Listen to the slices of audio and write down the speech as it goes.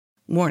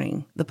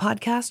Warning, the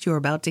podcast you're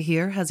about to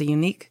hear has a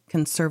unique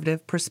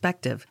conservative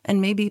perspective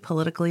and may be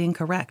politically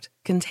incorrect,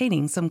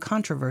 containing some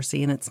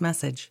controversy in its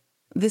message.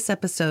 This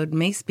episode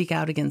may speak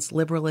out against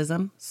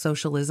liberalism,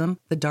 socialism,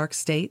 the dark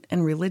state,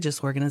 and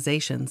religious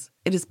organizations.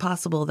 It is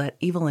possible that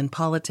evil in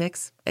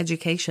politics,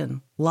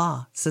 education,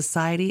 law,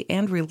 society,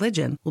 and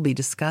religion will be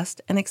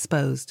discussed and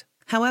exposed.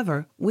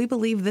 However, we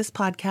believe this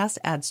podcast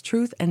adds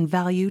truth and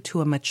value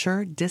to a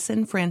mature,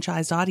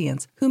 disenfranchised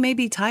audience who may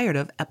be tired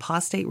of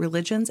apostate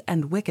religions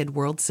and wicked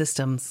world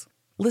systems.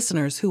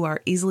 Listeners who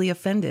are easily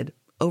offended,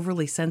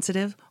 overly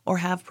sensitive, or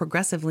have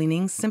progressive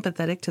leanings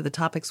sympathetic to the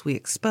topics we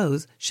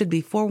expose should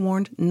be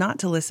forewarned not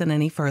to listen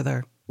any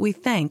further. We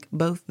thank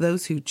both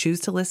those who choose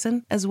to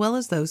listen as well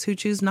as those who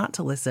choose not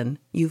to listen.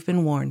 You've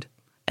been warned.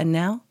 And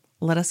now,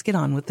 let us get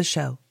on with the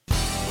show.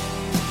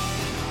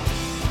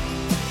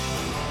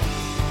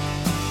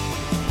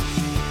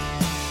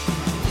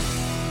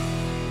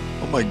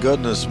 Oh my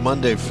goodness,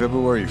 Monday,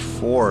 February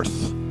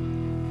 4th.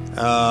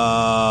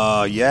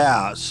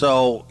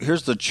 So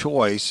here's the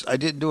choice. I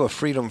didn't do a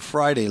Freedom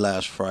Friday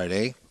last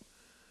Friday.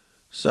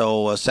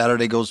 So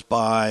Saturday goes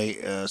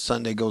by,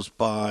 Sunday goes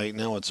by,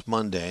 now it's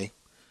Monday.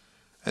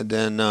 And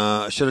then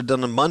I should have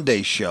done a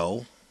Monday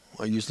show.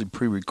 I usually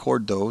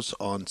pre-record those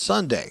on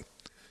Sunday.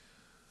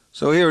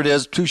 So here it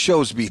is, 2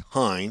 shows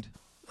behind.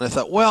 And I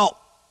thought,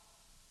 well,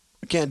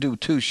 I can't do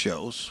 2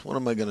 shows. What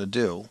am I going to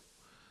do?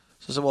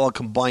 So I said, well, I'll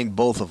combine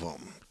both of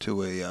them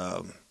to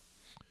a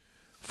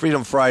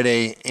Freedom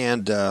Friday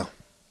and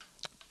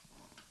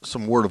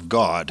some Word of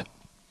God.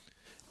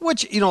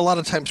 Which, a lot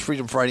of times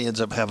Freedom Friday ends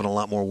up having a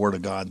lot more Word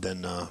of God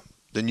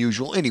than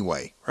usual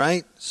anyway,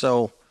 right?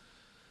 So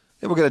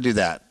yeah, we're going to do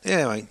that.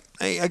 Anyway,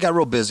 I got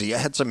real busy. I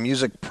had some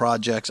music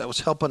projects. I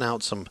was helping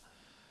out some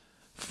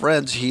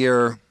friends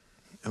here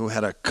who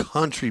had a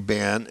country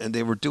band, and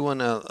they were doing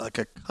a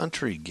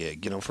country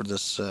gig, for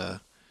this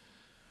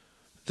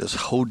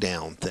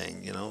hoedown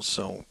thing,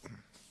 So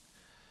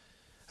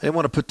I didn't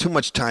want to put too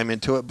much time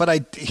into it, but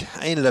I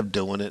ended up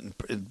doing it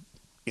and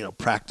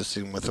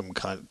practicing with them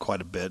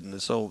quite a bit,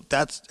 and so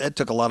that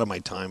took a lot of my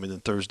time. And then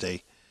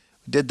Thursday,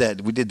 we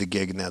did the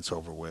gig, and that's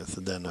over with.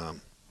 And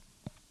then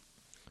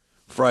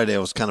Friday, I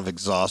was kind of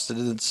exhausted,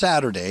 and then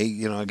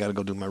Saturday, I got to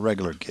go do my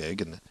regular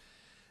gig,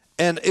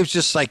 and it was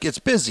just like it's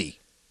busy,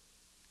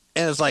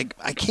 and it's like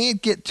I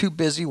can't get too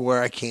busy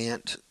where I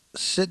can't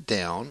sit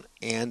down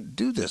and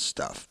do this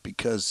stuff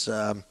because,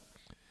 the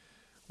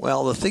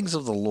things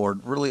of the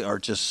Lord really are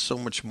just so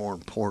much more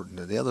important,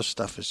 and the other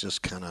stuff is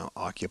just kind of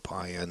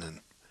occupying and,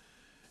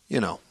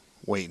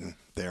 waiting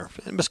there.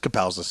 And Miss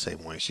Capel's the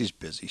same way. She's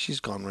busy. She's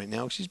gone right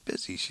now. She's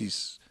busy.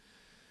 She's,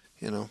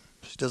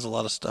 she does a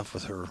lot of stuff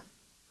with her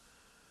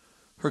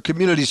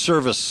community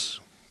service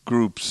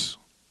groups.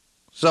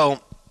 So,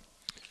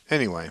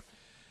 anyway.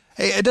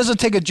 Hey, it doesn't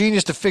take a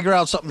genius to figure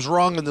out something's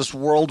wrong in this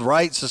world,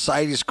 right?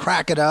 Society's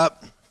cracking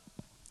up.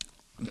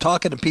 I'm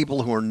talking to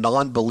people who are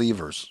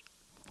non-believers.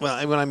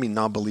 Well, when I mean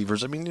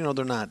non-believers, I mean,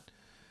 they're not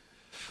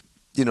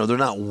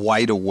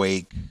wide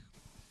awake,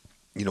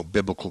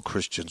 biblical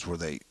Christians where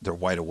they're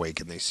wide awake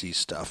and they see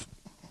stuff.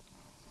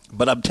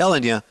 But I'm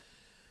telling you,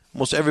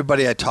 most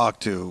everybody I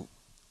talk to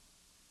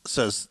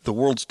says the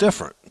world's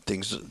different.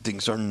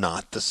 Things are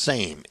not the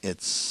same.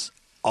 It's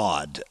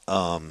odd.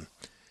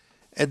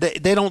 And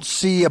they don't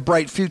see a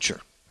bright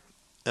future.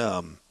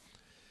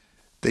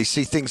 They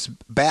see things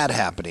bad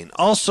happening.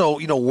 Also,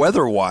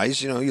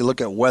 weather-wise, you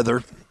look at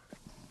weather.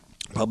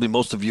 Probably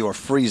most of you are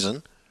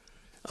freezing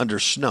under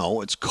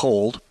snow. It's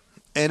cold.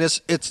 And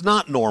it's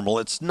not normal.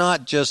 It's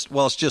not just,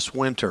 it's just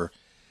winter.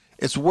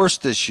 It's worse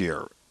this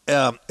year.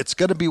 It's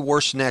going to be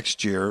worse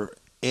next year.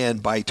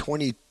 And by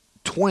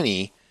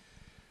 2020,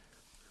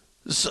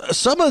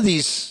 some of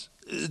these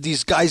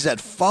guys that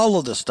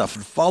follow this stuff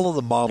and follow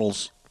the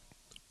models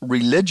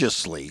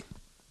religiously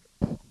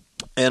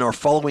and are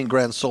following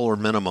Grand Solar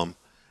Minimum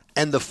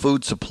and the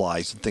food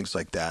supplies and things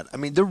like that, I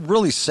mean, they're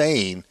really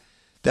saying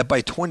that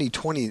by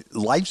 2020,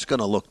 life's going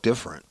to look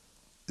different.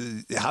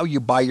 How you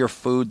buy your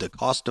food, the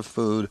cost of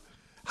food,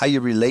 how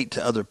you relate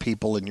to other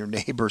people and your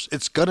neighbors,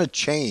 it's going to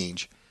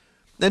change.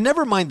 And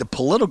never mind the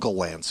political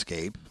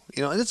landscape.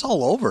 And it's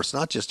all over. It's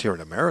not just here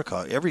in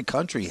America. Every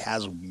country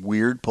has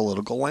weird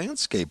political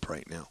landscape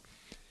right now.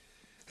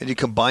 And you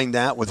combine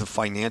that with the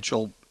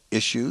financial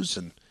issues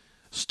and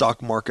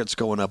stock markets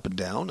going up and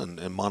down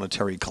and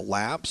monetary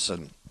collapse,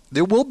 and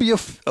there will be a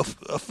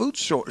food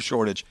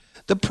shortage.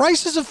 The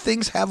prices of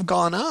things have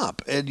gone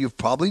up, and you've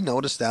probably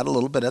noticed that a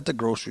little bit at the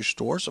grocery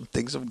store. Some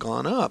things have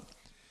gone up.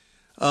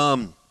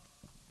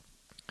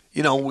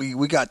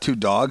 We got 2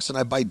 dogs, and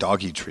I buy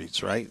doggy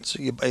treats, right?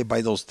 So you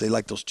buy those. They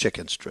like those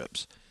chicken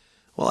strips.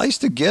 Well, I used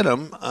to get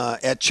them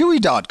at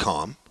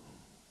Chewy.com,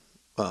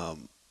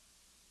 and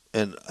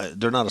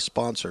they're not a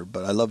sponsor,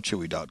 but I love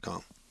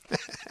Chewy.com.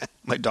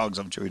 My dogs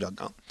love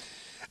Chewy.com.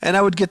 And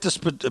I would get this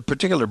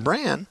particular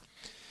brand,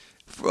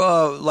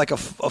 like a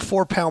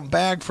 4-pound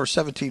bag for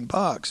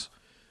 $17.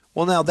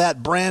 Well, now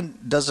that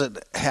brand doesn't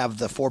have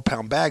the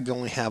 4-pound bag. They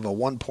only have a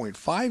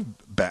 1.5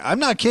 bag. I'm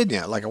not kidding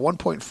you, like a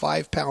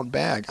 1.5-pound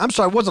bag. I'm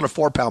sorry, it wasn't a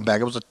 4-pound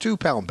bag. It was a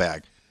 2-pound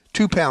bag.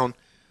 2-pound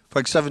for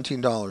like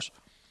 $17.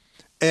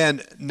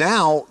 And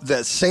now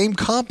that same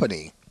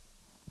company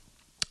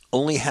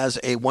only has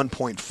a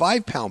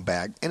 1.5-pound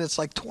bag, and it's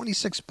like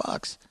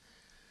 $26.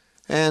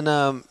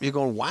 And you're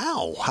going,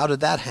 wow, how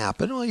did that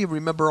happen? Well, you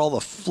remember all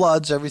the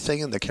floods, everything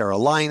in the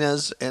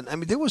Carolinas. And, I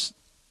mean, there was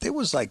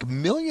like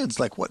millions,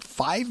 like what,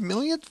 5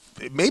 million?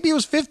 Maybe it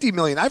was 50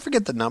 million. I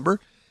forget the number.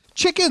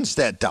 Chickens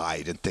that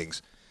died and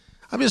things.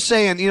 I'm just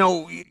saying,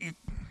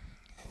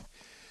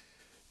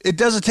 it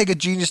doesn't take a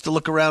genius to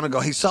look around and go,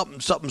 hey,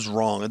 something's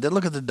wrong. And then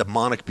look at the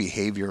demonic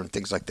behavior and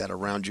things like that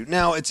around you.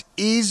 Now, it's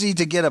easy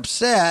to get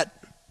upset.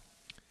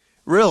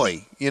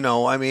 Really,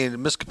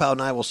 Miss Kapow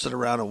and I will sit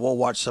around and we'll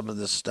watch some of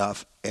this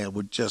stuff and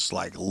we're just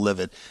like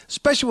livid,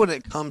 especially when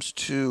it comes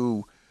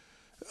to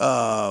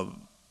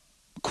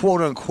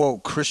quote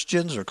unquote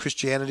Christians or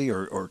Christianity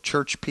or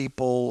church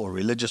people or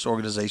religious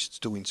organizations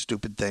doing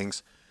stupid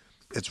things.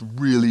 It's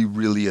really,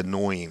 really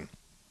annoying,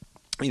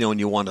 when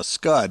you want to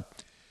scud.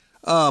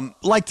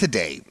 Like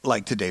today,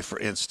 for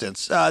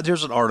instance,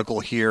 there's an article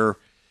here.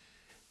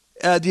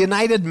 The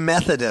United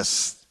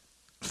Methodists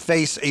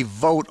face a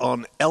vote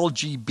on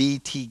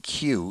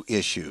LGBTQ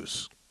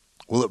issues.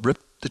 Will it rip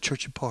the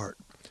church apart?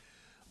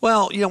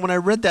 Well, when I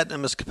read that to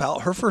Ms.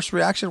 Kapow, her first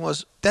reaction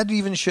was, that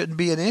even shouldn't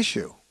be an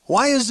issue.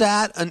 Why is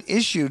that an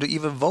issue to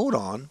even vote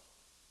on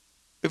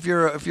if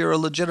you're a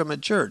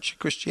legitimate church,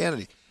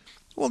 Christianity?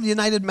 Well, the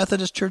United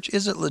Methodist Church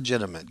isn't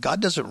legitimate.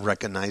 God doesn't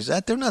recognize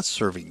that. They're not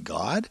serving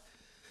God.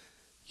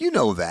 You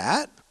know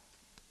that.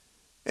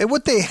 And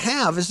what they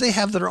have is they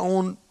have their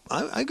own,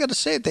 I got to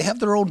say it, they have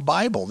their own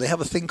Bible. They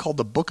have a thing called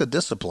the Book of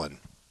Discipline.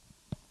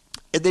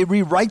 And they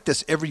rewrite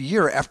this every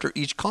year after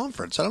each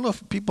conference. I don't know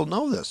if people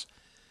know this.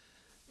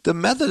 The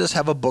Methodists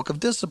have a Book of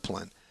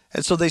Discipline.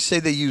 And so they say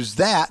they use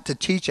that to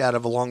teach out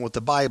of along with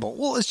the Bible.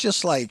 Well, it's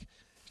just like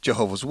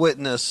Jehovah's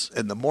Witness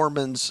and the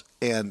Mormons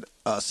and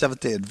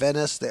Seventh-day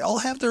Adventists. They all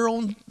have their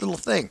own little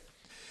thing.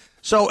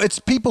 So it's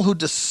people who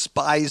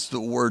despise the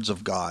words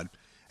of God.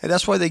 And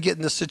that's why they get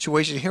in this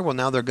situation here. Well,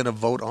 now they're going to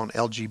vote on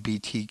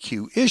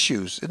LGBTQ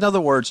issues. In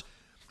other words,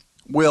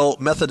 will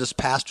Methodist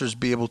pastors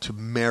be able to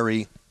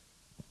marry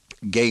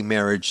gay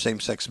marriage,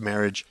 same-sex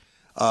marriage?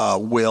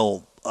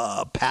 Will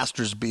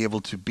pastors be able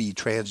to be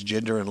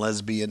transgender and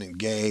lesbian and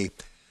gay,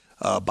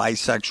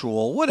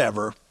 bisexual,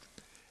 whatever?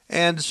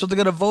 And so they're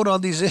going to vote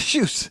on these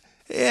issues.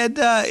 And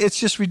it's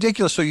just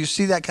ridiculous. So you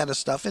see that kind of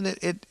stuff, and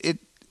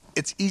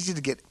it's easy to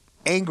get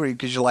angry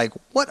because you're like,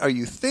 what are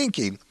you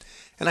thinking?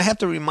 And I have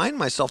to remind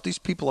myself, these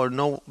people are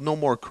no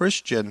more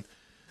Christian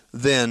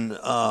than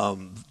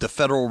the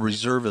Federal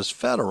Reserve is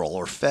federal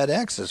or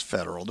FedEx is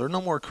federal. They're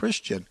no more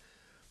Christian.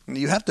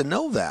 You have to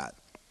know that.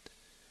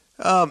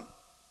 So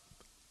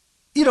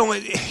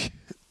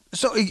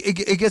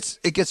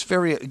it gets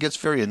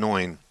very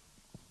annoying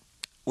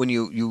when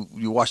you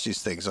watch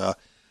these things.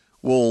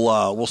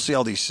 We'll see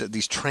all these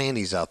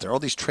trannies out there, all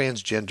these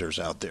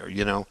transgenders out there,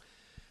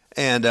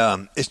 And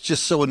it's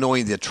just so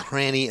annoying, the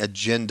tranny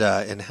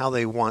agenda and how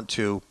they want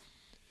to,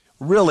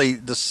 really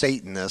the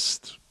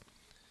Satanists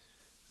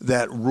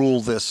that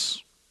rule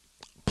this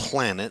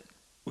planet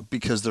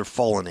because they're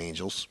fallen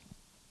angels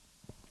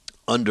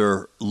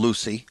under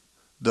Lucy,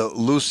 the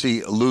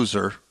Lucy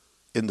loser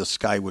in the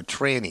sky with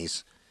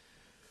trannies.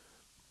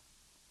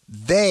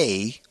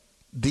 The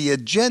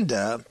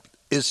agenda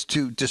is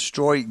to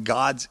destroy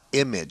God's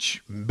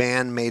image,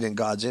 man made in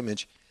God's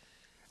image,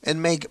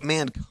 and make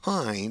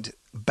mankind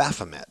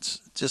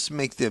Baphomets. Just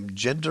make them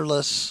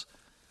genderless,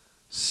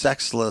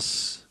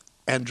 sexless,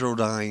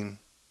 androgyne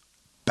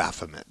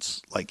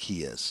Baphomets like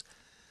he is.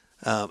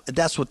 And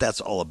that's what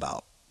that's all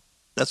about.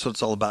 That's what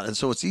it's all about. And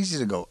so it's easy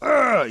to go,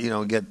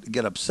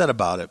 get upset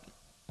about it.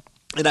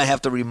 And I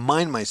have to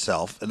remind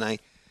myself, and I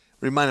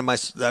reminded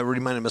Ms.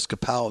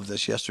 Kapow of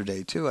this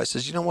yesterday too. I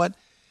says, you know what?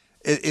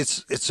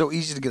 It's so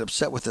easy to get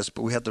upset with this,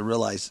 but we have to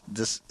realize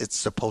this. It's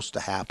supposed to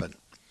happen.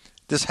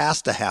 This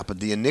has to happen.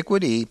 The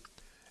iniquity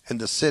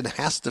and the sin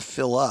has to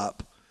fill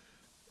up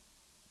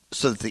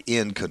so that the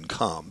end can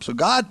come. So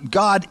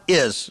God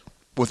is,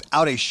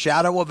 without a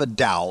shadow of a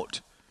doubt,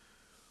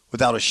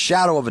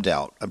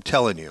 I'm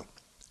telling you,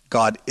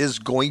 God is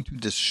going to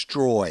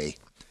destroy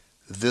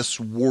this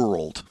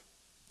world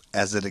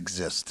as it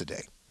exists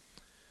today.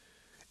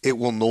 It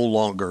will no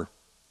longer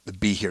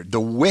be here. The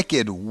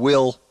wicked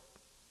will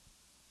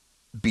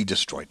be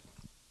destroyed.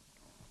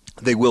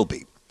 They will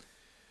be.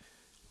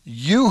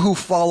 You who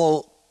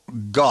follow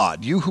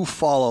God, you who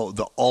follow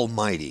the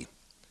Almighty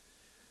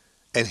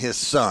and his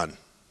Son,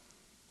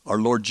 our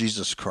Lord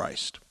Jesus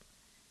Christ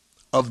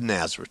of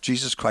Nazareth,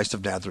 Jesus Christ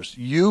of Nazareth,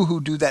 you who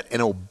do that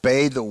and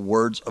obey the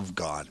words of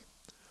God,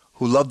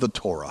 who love the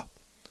Torah,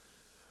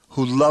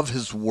 who love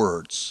his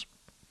words,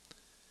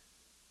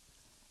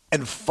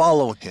 and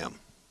follow him,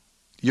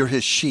 you're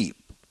his sheep,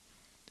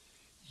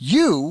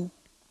 you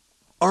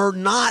are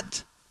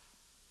not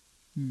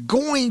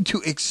going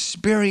to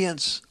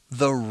experience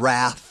the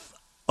wrath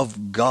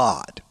of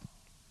God.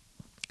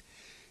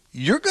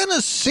 you're going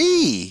to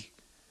see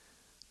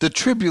the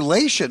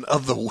tribulation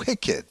of the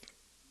wicked.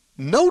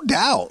 No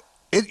doubt.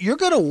 You're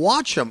going to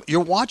watch them.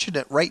 You're watching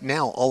it right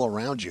now all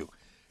around you.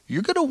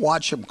 You're going to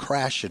watch them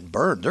crash and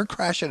burn. They're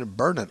crashing and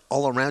burning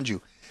all around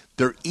you.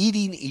 They're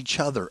eating each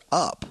other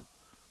up.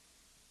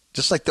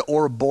 Just like the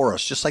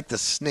Ouroboros, just like the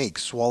snake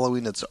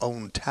swallowing its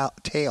own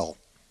tail.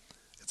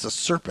 It's a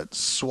serpent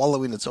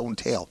swallowing its own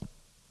tail.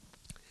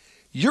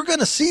 You're going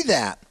to see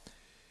that.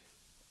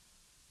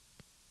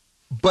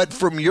 But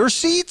from your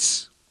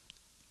seats,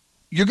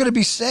 you're going to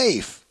be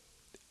safe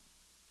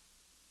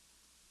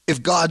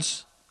if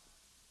God's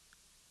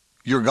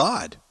your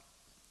God.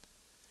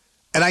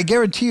 And I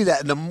guarantee you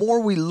that the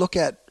more we look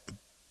at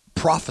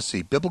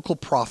prophecy, biblical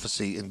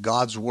prophecy in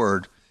God's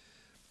word,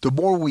 the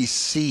more we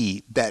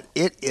see that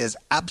it is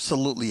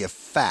absolutely a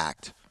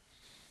fact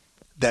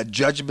that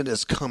judgment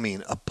is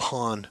coming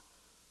upon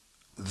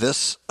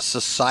this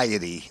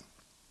society,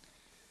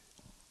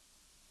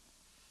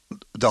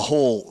 the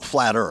whole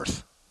flat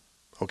earth,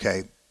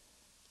 okay?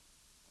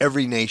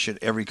 Every nation,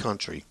 every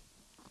country.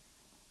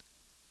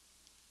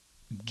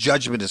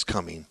 Judgment is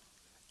coming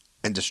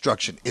and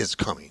destruction is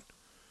coming.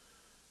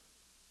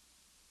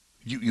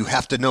 You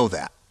have to know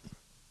that.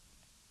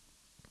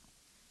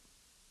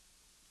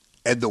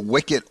 And the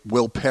wicked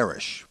will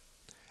perish.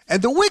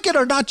 And the wicked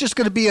are not just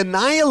going to be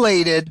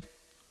annihilated,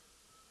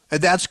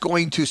 and that's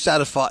going to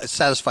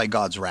satisfy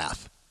God's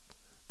wrath.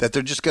 That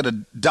they're just going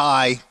to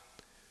die.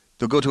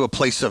 They'll go to a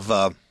place of,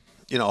 a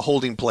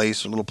holding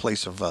place, a little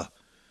place of,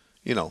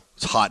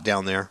 it's hot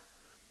down there.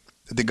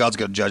 And then God's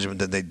got a judgment,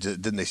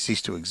 then they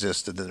cease to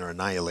exist, and then they're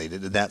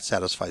annihilated, and that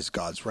satisfies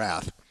God's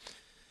wrath.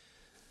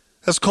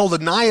 That's called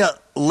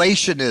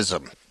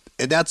annihilationism.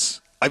 And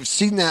I've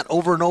seen that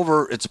over and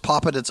over. It's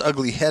popping its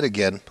ugly head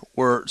again,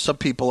 where some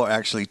people are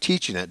actually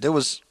teaching it. There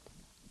was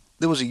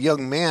a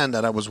young man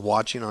that I was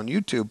watching on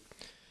YouTube,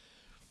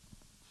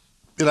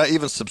 and I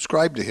even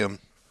subscribed to him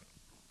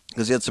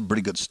because he had some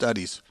pretty good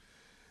studies,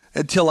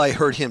 until I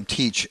heard him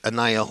teach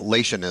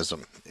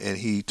annihilationism. And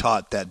he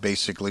taught that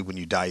basically when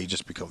you die, you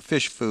just become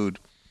fish food,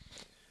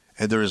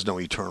 and there is no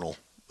eternal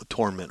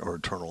torment or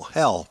eternal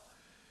hell.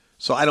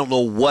 So I don't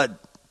know what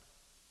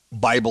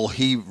Bible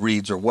he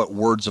reads or what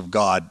words of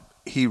God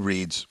he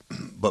reads,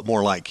 but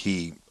more like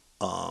he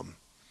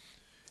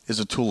is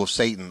a tool of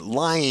Satan,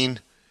 lying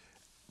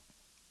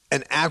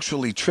and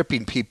actually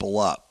tripping people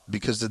up,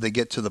 because then they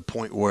get to the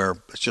point where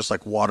it's just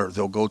like water.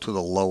 They'll go to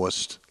the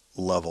lowest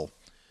level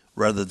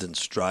rather than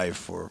strive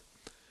for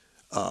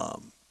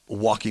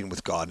walking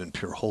with God in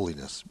pure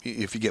holiness,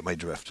 if you get my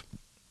drift.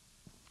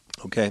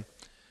 Okay?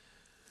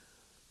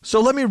 So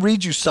let me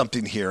read you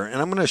something here,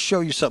 and I'm going to show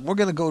you something. We're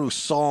going to go to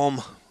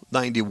Psalm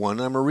 91.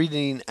 I'm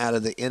reading out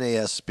of the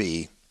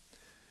NASB.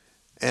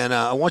 And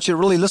I want you to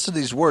really listen to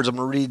these words. I'm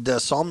going to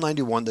read Psalm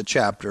 91, the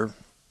chapter. And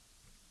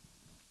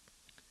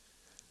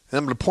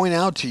I'm going to point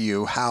out to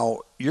you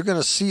how you're going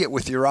to see it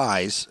with your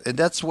eyes. And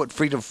that's what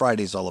Freedom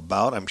Friday is all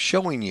about. I'm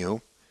showing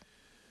you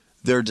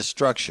their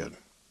destruction.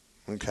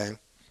 Okay?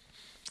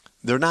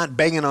 They're not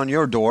banging on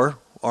your door,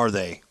 are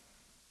they?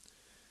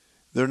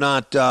 They're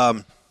not,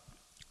 they're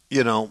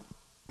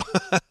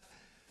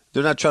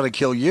not trying to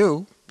kill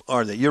you,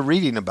 are they? You're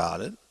reading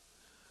about it.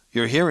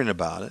 You're hearing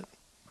about it.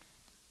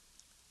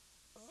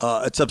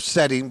 It's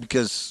upsetting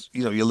because,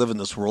 you live in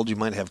this world. You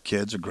might have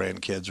kids or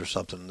grandkids or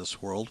something in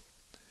this world.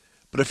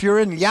 But if you're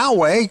in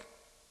Yahweh,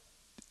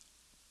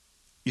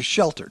 you're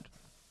sheltered.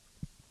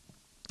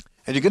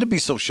 And you're going to be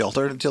so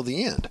sheltered until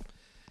the end.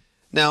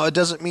 Now, it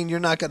doesn't mean you're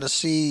not going to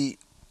see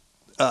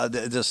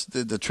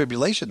the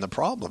tribulation, the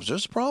problems.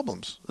 There's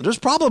problems. There's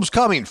problems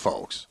coming,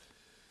 folks.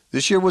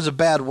 This year was a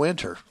bad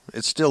winter.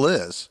 It still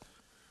is.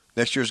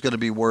 Next year is going to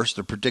be worse.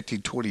 They're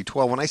predicting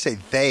 2012. When I say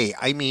they,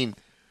 I mean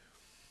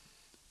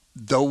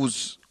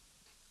those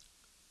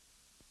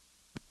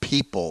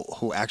people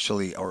who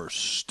actually are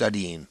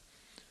studying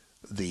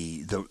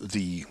the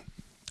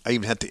I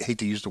even hate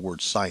to use the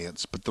word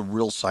science, but the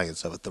real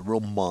science of it, the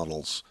real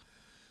models,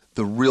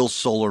 the real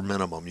solar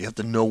minimum. You have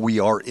to know we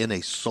are in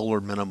a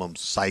solar minimum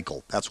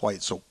cycle. That's why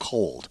it's so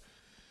cold.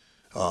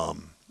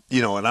 And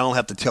I don't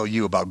have to tell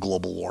you about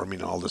global warming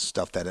and all this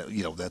stuff that,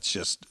 that's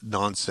just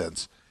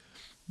nonsense.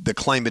 The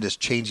climate is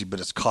changing, but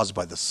it's caused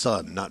by the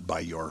sun, not by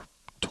your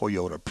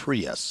Toyota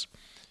Prius.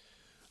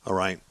 All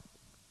right.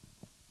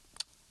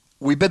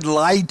 We've been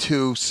lied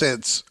to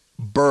since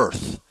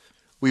birth.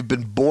 We've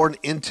been born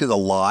into the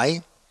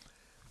lie.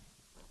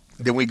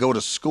 Then we go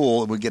to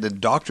school and we get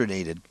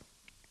indoctrinated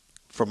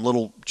from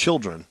little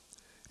children,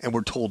 and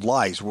we're told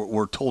lies.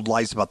 We're told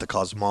lies about the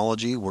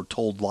cosmology. We're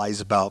told lies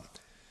about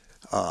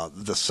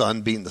the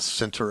sun being the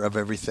center of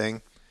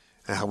everything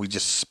and how we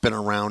just spin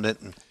around it.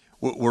 And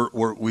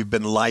we've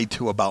been lied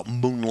to about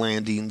moon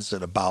landings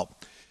and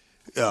about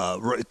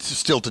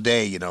still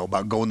today,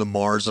 about going to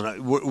Mars,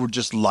 and we're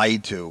just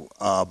lied to.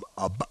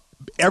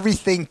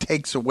 Everything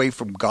takes away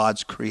from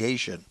God's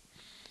creation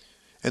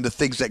and the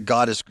things that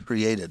God has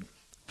created,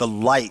 the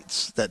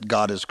lights that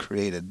God has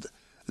created,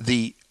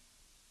 the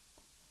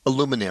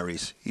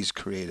luminaries He's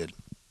created.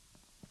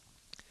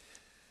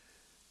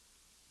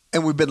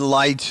 And we've been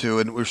lied to,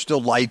 and we're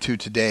still lied to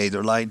today.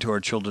 They're lying to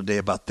our children today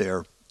about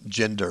their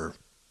gender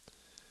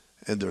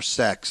and their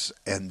sex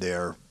and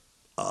their,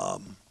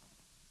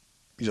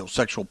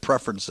 sexual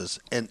preferences.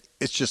 And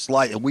it's just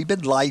lied. And we've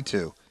been lied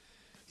to.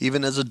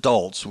 Even as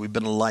adults, we've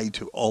been lied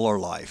to all our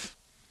life.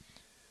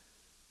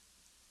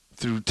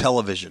 Through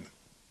television,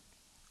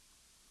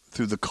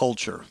 through the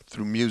culture,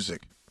 through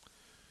music.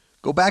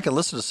 Go back and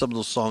listen to some of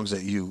those songs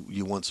that you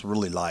once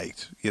really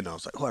liked.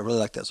 It's like, oh, I really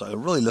like that song. I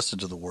really listen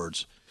to the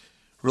words.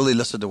 Really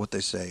listen to what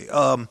they say.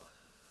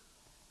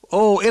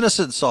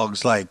 Innocent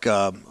songs like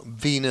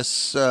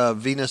Venus.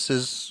 Venus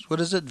is,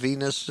 what is it?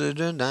 Venus,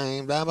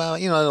 blah,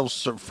 blah,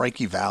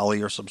 Frankie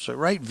Valli or some sort,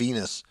 right?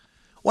 Venus.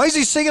 Why is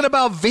he singing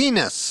about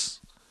Venus?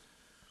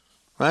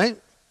 Right?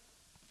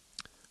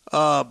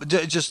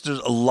 Just there's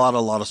a lot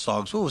of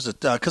songs. What was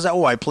it? Because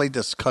I played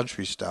this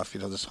country stuff,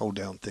 this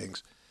hoedown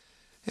things.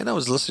 And I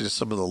was listening to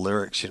some of the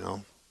lyrics,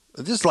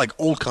 This is like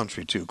old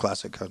country too,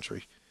 classic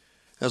country.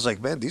 I was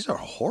like, man, these are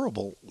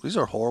horrible. These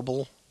are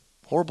horrible,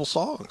 horrible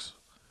songs.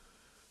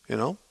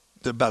 They're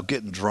about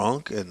getting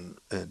drunk and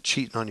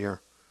cheating on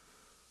your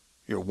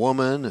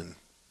woman. And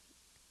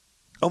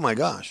oh my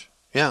gosh,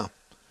 yeah.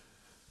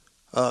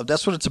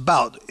 That's what it's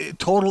about.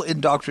 Total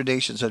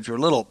indoctrination. So if you're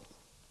little,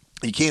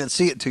 you can't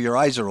see it until your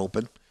eyes are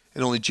open.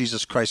 And only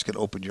Jesus Christ can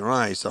open your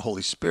eyes, the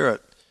Holy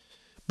Spirit.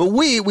 But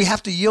we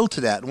have to yield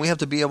to that. And we have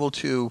to be able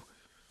to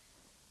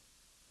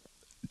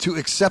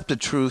accept the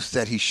truth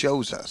that he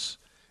shows us.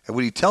 And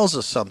when he tells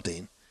us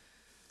something,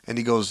 and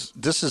he goes,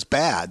 this is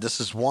bad, this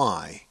is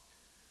why,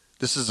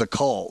 this is a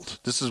cult,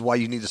 this is why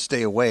you need to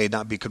stay away,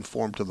 not be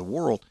conformed to the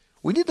world,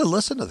 we need to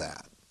listen to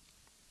that.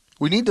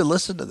 We need to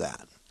listen to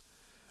that.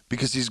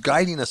 Because he's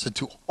guiding us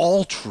into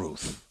all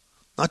truth,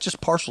 not just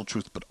partial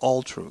truth, but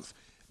all truth.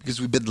 Because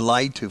we've been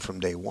lied to from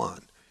day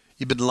one.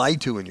 You've been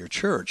lied to in your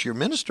church. Your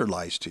minister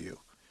lies to you.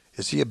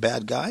 Is he a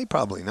bad guy?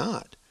 Probably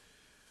not.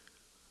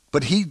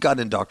 But he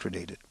got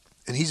indoctrinated.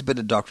 And he's been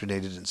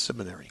indoctrinated in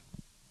seminary.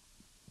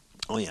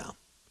 Oh, yeah.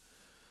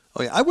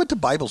 I went to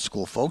Bible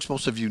school, folks.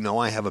 Most of you know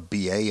I have a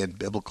BA in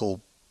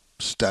biblical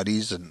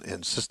studies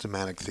and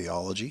systematic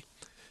theology.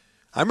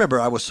 I remember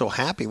I was so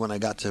happy when I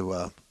got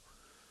to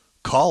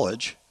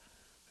college.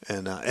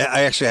 And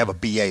I actually have a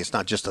BA. It's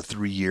not just a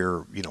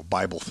 3-year,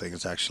 Bible thing.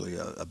 It's actually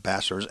a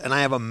bachelor's. And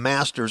I have a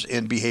master's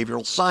in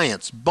behavioral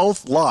science.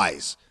 Both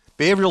lies.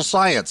 Behavioral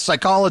science,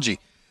 psychology,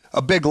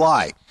 a big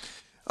lie.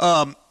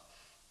 But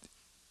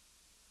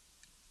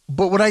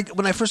when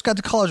I first got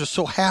to college, I was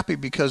so happy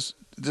because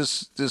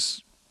this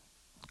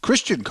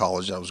Christian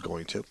college I was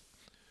going to,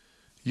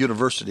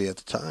 university at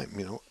the time,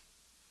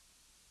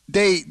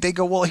 they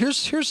go, well,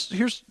 here's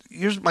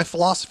my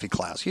philosophy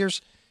class.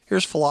 Here's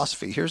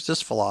philosophy. Here's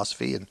this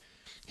philosophy, and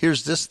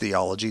here's this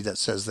theology that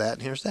says that,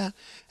 and here's that.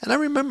 And I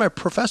remember my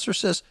professor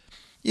says,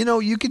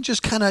 you could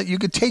just you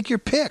could take your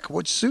pick,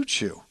 which suits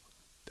you.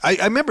 I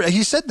remember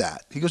he said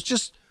that. He goes,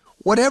 just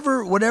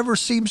whatever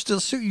seems to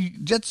suit you.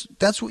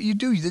 That's what you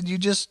do.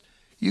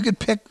 You could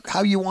pick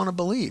how you want to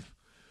believe.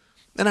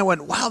 And I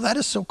went, wow, that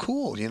is so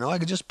cool. I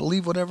could just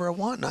believe whatever I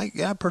want.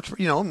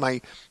 And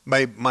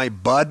my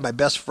bud, my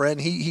best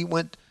friend, he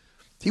went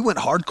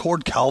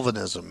hardcore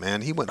Calvinism,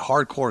 man. He went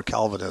hardcore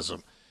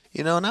Calvinism,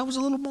 and I was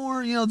a little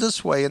more,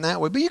 this way and that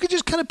way. But you could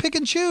just kind of pick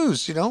and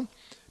choose,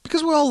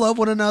 because we all love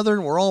one another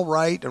and we're all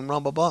right and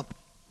blah, blah, blah.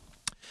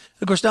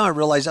 And of course, now I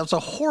realize that's a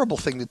horrible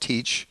thing to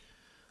teach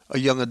a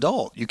young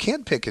adult. You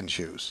can't pick and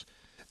choose.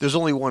 There's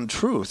only one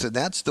truth, and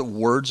that's the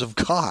words of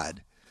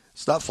God.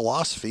 It's not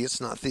philosophy.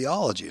 It's not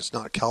theology. It's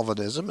not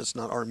Calvinism. It's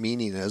not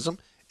Arminianism.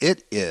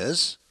 It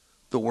is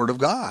the Word of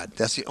God.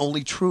 That's the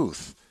only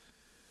truth.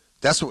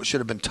 That's what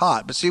should have been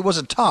taught. But see, it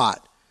wasn't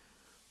taught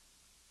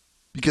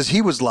because he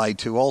was lied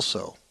to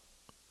also.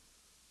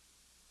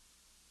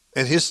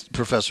 And his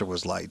professor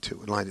was lied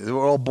to. They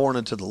were all born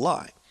into the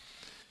lie.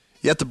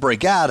 You have to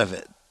break out of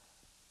it.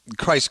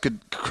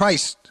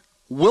 Christ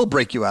will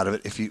break you out of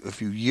it if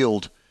you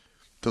yield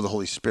to the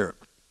Holy Spirit.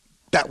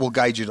 That will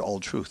guide you to all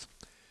truth.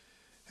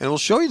 And it will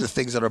show you the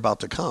things that are about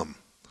to come.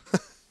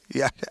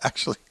 Yeah,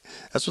 actually,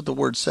 that's what the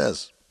Word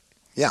says.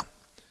 Yeah,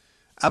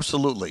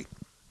 absolutely.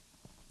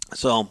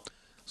 So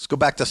let's go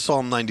back to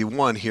Psalm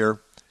 91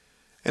 here.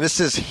 And it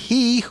says,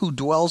 he who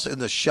dwells in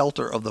the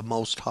shelter of the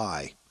Most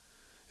High.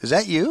 Is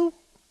that you?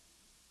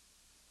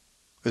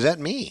 Is that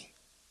me?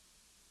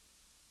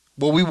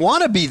 Well, we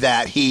want to be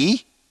that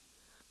he.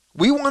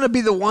 We want to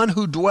be the one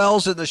who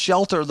dwells in the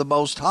shelter of the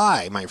Most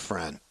High, my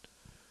friend.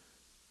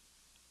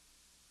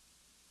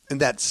 In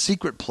that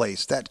secret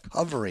place, that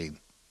covering,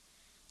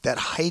 that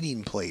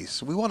hiding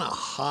place. We want to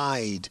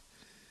hide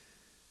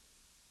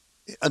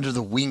under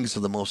the wings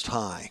of the Most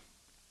High.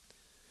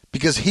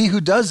 Because he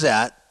who does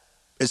that,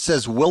 it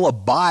says, will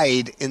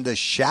abide in the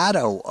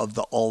shadow of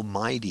the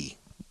Almighty.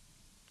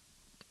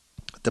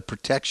 The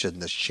protection,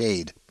 the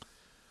shade,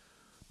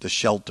 the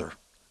shelter.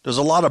 There's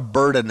a lot of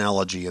bird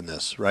analogy in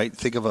this, right?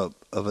 Think of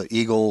an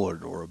eagle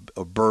or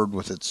a bird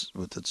with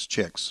its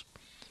chicks.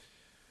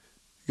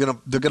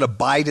 They're gonna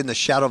abide in the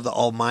shadow of the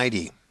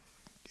Almighty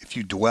if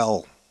you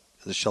dwell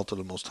in the shelter of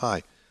the Most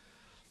High.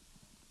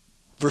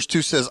 Verse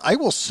 2 says, I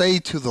will say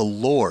to the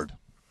Lord,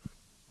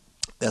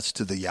 that's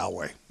to the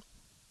Yahweh.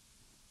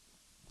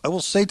 I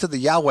will say to the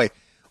Yahweh,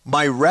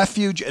 my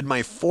refuge and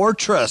my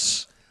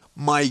fortress,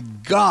 my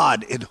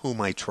God in whom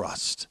I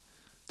trust.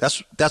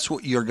 That's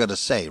what you're going to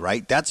say,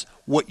 right? That's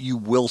what you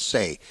will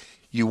say.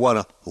 You want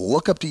to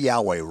look up to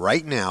Yahweh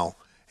right now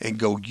and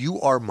go,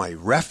 you are my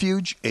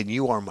refuge and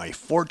you are my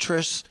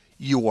fortress.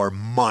 You are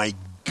my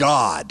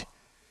God.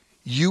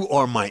 You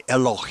are my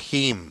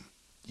Elohim.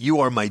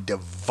 You are my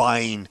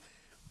divine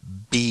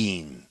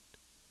being.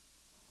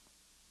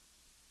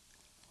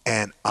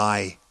 And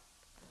I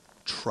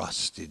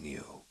trust in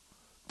you.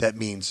 That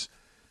means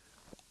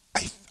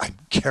I'm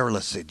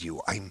careless in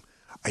you.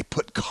 I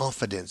put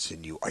confidence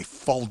in you. I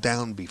fall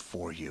down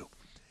before you.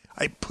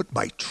 I put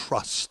my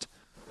trust,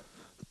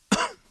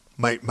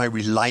 my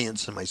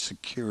reliance and my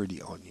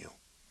security on you.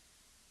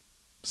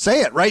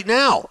 Say it right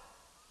now.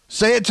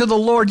 Say it to the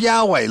Lord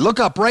Yahweh. Look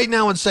up right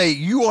now and say,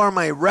 you are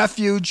my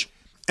refuge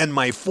and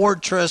my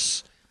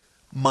fortress,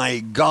 my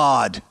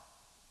God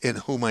in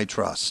whom I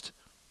trust.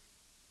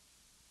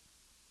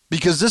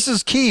 Because this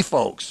is key,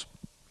 folks.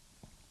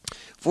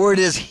 For it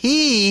is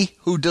he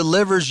who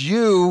delivers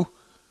you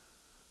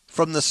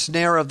from the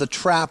snare of the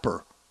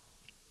trapper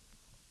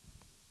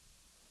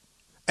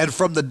and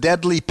from the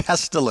deadly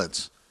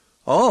pestilence.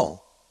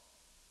 Oh,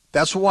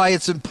 that's why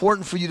it's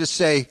important for you to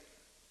say,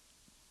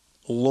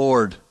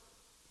 Lord,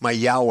 my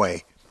Yahweh,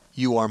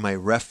 you are my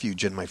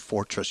refuge and my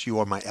fortress. You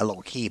are my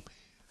Elohim.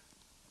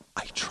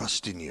 I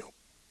trust in you.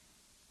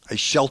 I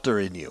shelter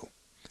in you.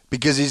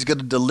 Because he's going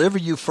to deliver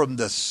you from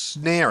the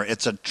snare.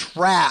 It's a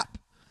trap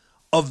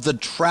of the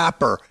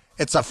trapper.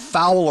 It's a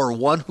fowler,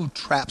 one who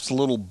traps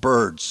little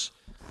birds.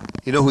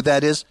 You know who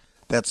that is?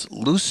 That's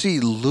Lucy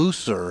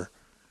Looser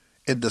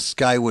in the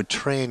sky with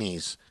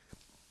trannies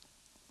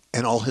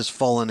and all his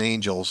fallen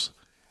angels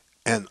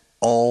and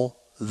all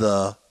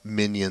the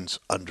minions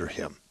under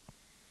him.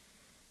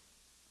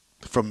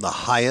 From the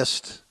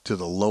highest to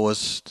the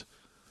lowest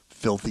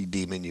filthy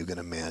demon you can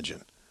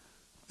imagine.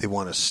 They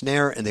want to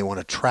snare and they want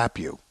to trap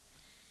you.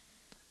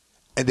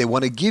 And they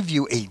want to give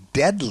you a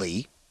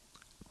deadly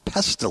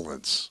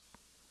pestilence.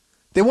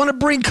 They want to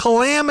bring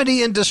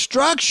calamity and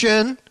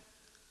destruction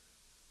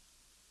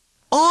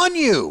on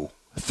you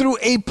through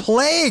a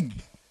plague,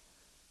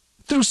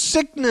 through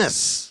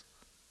sickness.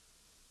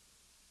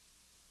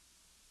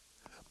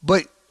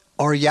 But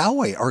our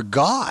Yahweh, our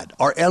God,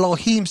 our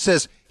Elohim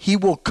says he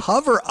will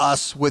cover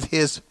us with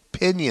his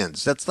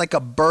pinions. That's like a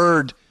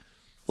bird,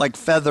 like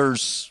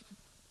feathers.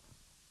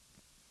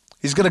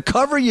 He's going to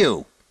cover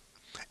you.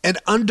 And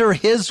under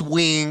his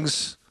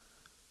wings,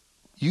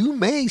 you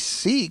may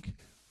seek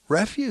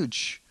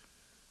refuge.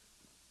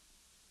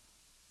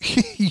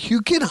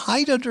 You can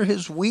hide under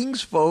his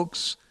wings,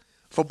 folks,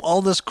 from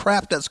all this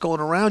crap that's going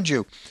around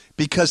you,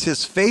 because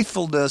his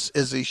faithfulness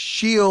is a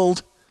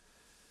shield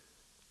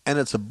and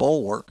it's a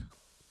bulwark.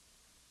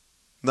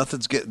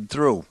 Nothing's getting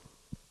through.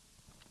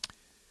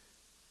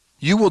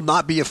 You will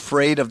not be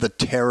afraid of the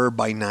terror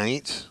by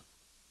night.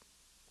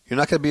 You're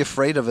not going to be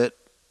afraid of it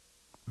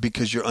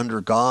because you're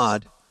under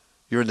God.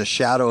 You're in the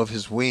shadow of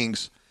his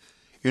wings.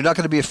 You're not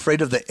going to be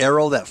afraid of the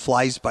arrow that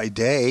flies by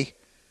day.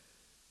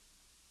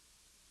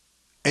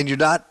 And you're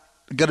not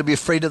going to be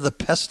afraid of the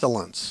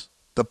pestilence,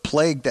 the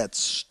plague that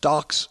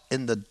stalks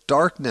in the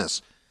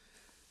darkness.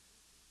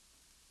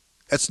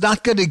 It's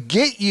not going to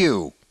get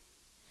you.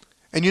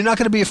 And you're not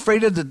going to be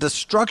afraid of the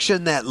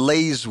destruction that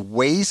lays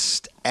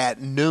waste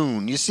at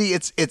noon. You see,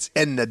 it's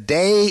in the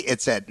day,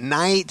 it's at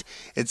night,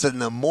 it's in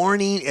the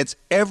morning, it's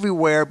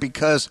everywhere,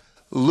 because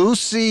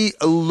Lucy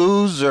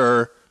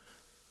Loser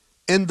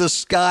in the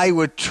sky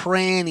with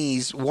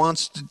trannies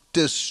wants to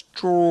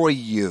destroy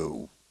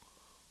you.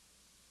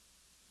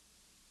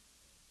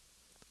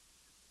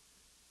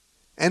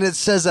 And it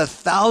says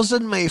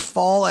 1,000 may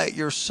fall at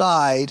your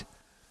side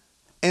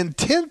and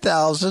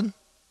 10,000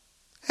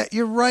 at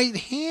your right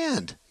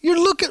hand. You're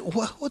looking,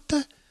 what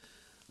the,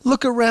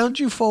 look around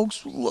you,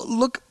 folks.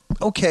 Look,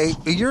 okay,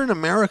 you're in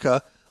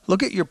America.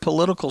 Look at your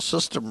political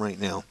system right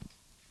now.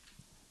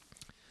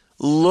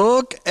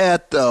 Look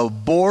at the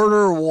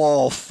border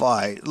wall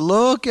fight.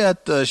 Look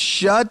at the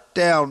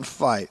shutdown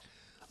fight.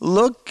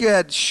 Look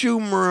at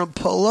Schumer and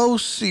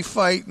Pelosi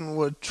fighting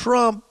with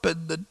Trump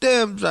and the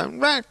Dems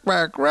and rack,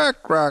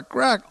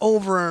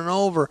 over and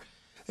over.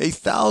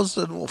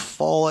 1,000 will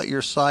fall at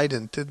your side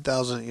and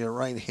 10,000 at your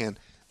right hand.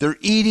 They're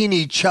eating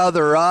each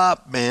other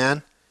up,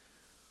 man.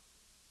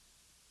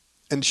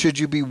 And should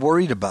you be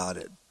worried about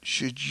it?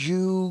 Should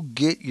you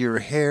get your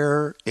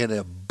hair in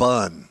a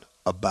bun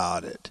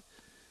about it?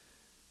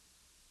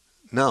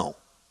 No.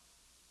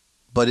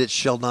 But it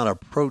shall not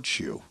approach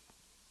you.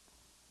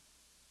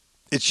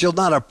 It shall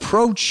not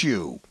approach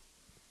you.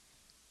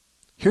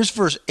 Here's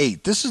verse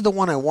 8. This is the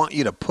one I want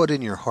you to put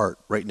in your heart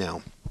right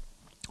now.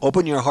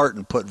 Open your heart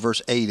and put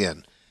verse 8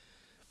 in.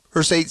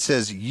 Verse 8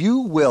 says, you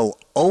will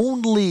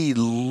only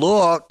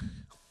look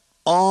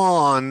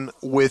on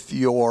with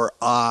your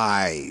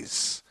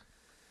eyes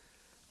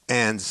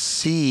and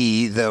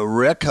see the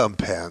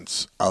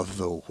recompense of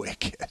the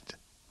wicked.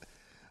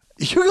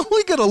 You're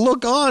only going to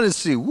look on and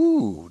see,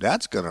 ooh,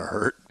 that's going to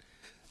hurt.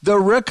 The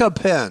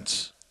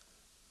recompense,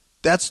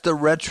 that's the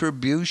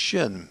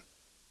retribution,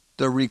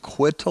 the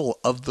requital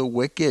of the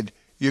wicked.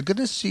 You're going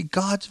to see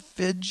God's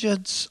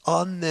vengeance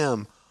on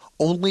them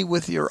only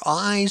with your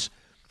eyes.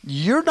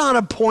 You're not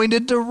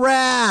appointed to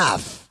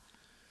wrath.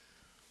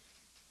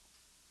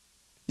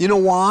 You know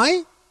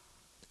why?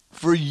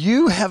 For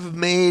you have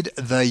made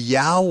the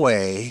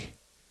Yahweh,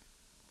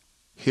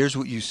 here's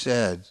what you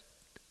said,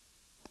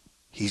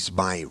 He's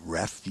my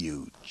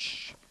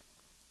refuge.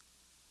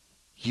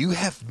 You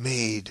have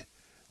made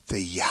the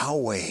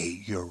Yahweh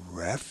your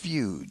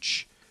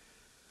refuge,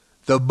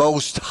 the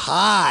Most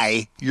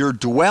High your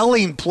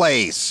dwelling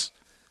place.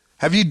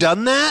 Have you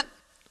done that?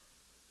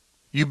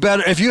 You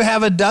better, if you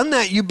haven't done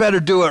that, you better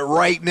do it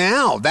right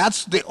now.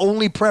 That's the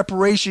only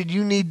preparation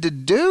you need to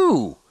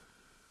do.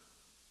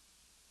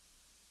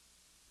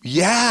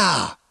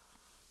 Yeah.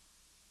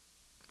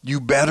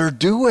 You better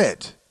do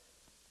it.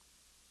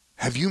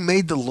 Have you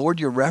made the Lord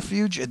your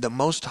refuge and the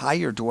Most High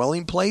your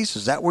dwelling place?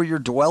 Is that where you're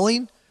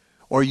dwelling?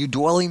 Or are you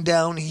dwelling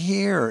down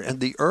here in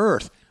the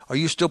earth? Are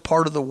you still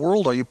part of the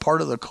world? Are you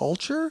part of the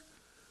culture?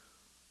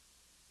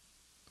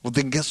 Well,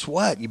 then guess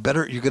what? You're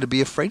going to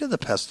be afraid of the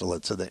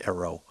pestilence and the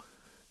arrow.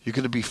 You're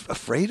going to be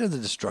afraid of the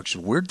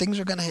destruction. Weird things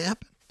are going to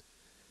happen.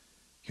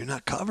 You're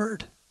not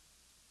covered.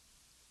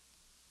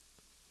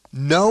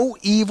 No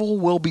evil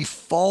will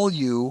befall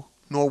you,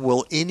 nor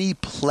will any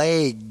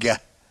plague,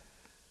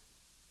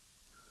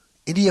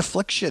 any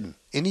affliction,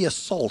 any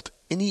assault,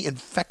 any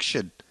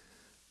infection,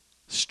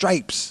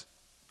 stripes,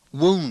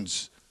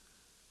 wounds.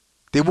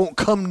 They won't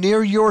come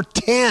near your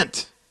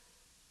tent,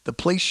 the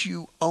place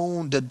you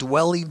own, the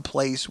dwelling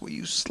place where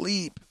you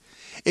sleep.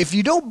 If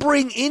you don't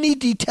bring any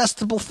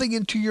detestable thing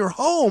into your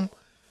home,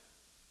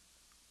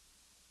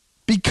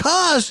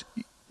 because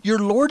your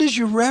Lord is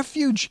your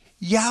refuge,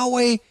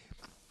 Yahweh,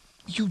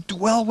 you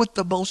dwell with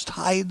the Most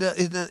High,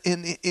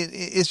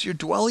 is your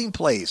dwelling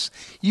place.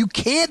 You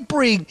can't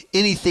bring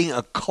anything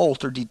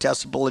occult or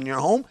detestable in your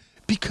home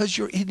because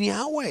you're in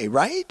Yahweh,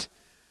 right?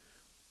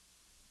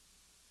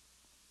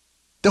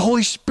 The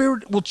Holy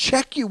Spirit will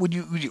check you when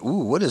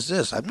ooh, what is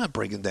this? I'm not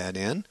bringing that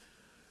in.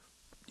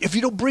 If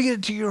you don't bring it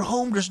into your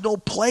home, there's no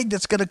plague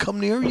that's going to come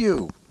near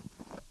you.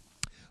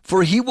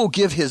 For he will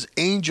give his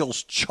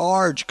angels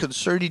charge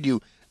concerning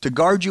you to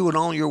guard you in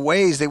all your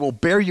ways. They will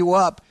bear you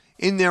up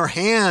in their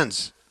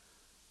hands,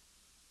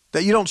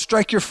 that you don't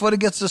strike your foot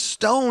against a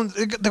stone.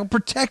 They'll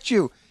protect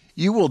you.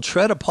 You will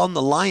tread upon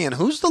the lion.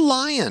 Who's the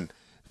lion?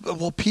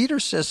 Well, Peter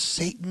says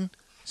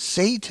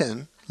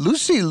Satan,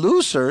 Lucy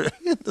Looser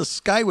in the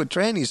sky with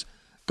trannies,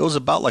 goes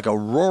about like a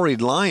roaring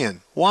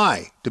lion.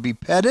 Why? To be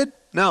petted?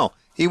 No.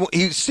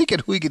 He's seeking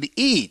who he can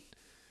eat.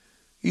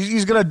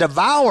 He's going to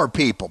devour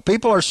people.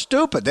 People are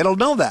stupid. They don't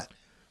know that.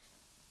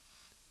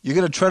 You're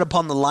going to tread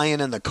upon the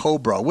lion and the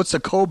cobra. What's a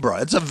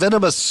cobra? It's a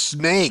venomous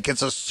snake.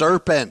 It's a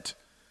serpent.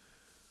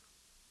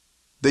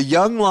 The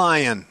young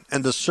lion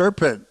and the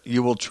serpent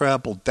you will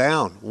trample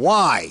down.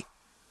 Why?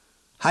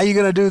 How are you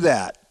going to do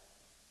that?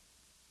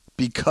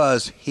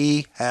 Because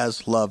he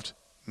has loved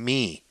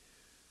me.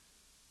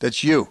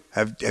 That's you.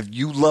 Have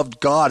you loved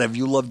God? Have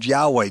you loved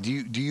Yahweh?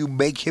 Do you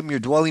make him your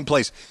dwelling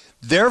place?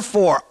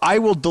 Therefore, I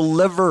will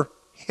deliver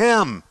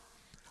him.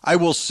 I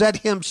will set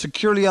him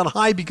securely on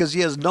high because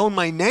he has known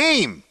my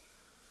name.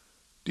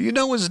 Do you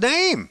know his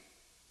name?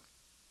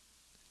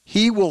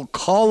 He will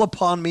call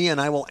upon me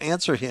and I will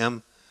answer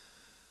him.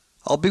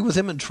 I'll be with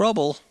him in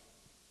trouble.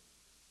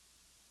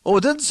 Oh,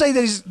 it doesn't say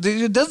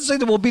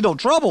there will be no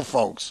trouble,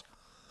 folks.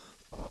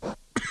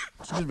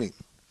 Excuse me.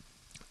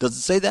 Does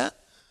it say that?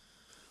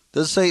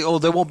 Does it say, oh,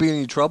 there won't be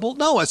any trouble?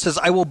 No, it says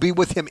I will be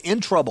with him in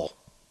trouble.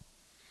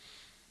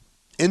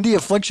 In the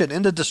affliction,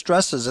 in the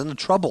distresses, in the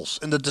troubles,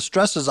 in the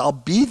distresses, I'll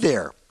be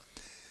there.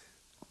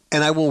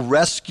 And I will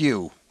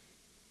rescue.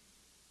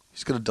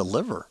 He's going to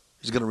deliver.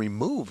 He's going to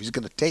remove. He's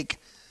going to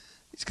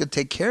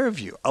take care of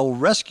you. I will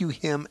rescue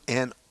him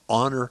and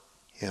honor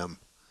him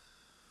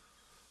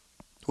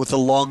with a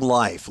long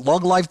life.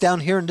 Long life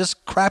down here in this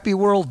crappy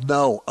world?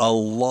 No, a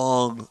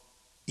long,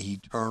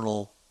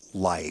 eternal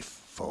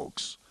life,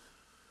 folks.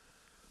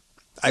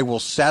 I will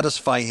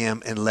satisfy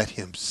him and let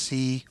him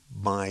see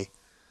my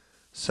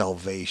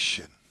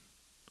salvation.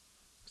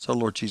 That's our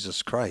Lord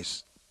Jesus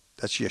Christ.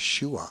 That's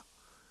Yeshua.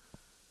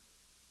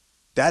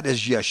 That is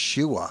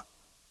Yeshua.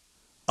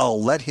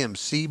 I'll let him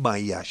see my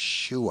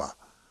Yeshua.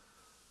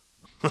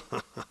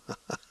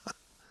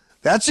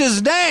 That's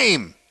his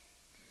name.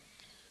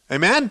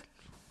 Amen?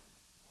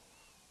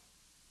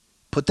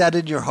 Put that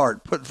in your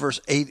heart. Put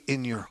verse 8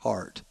 in your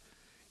heart.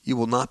 You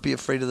will not be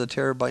afraid of the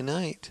terror by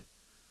night.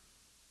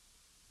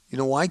 You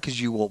know why? Because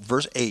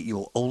verse 8, you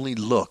will only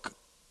look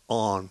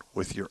on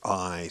with your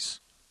eyes.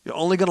 You're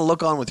only going to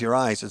look on with your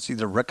eyes and see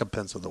the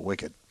recompense of the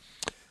wicked.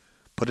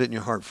 Put it in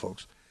your heart,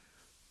 folks.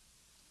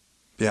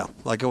 Yeah,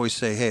 like I always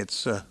say, hey,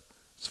 it's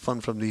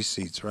fun from these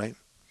seats, right?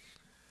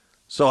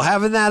 So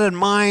having that in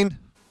mind,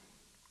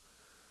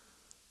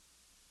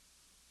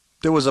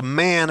 there was a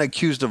man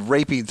accused of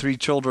raping 3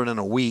 children in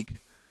a week.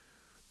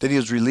 Then he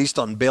was released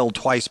on bail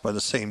twice by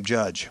the same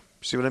judge.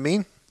 See what I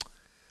mean?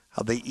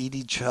 How they eat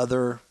each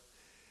other.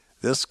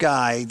 This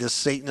guy, this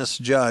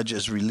Satanist judge,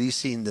 is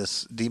releasing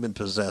this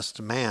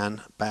demon-possessed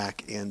man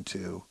back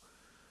into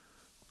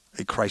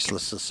a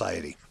Christless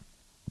society.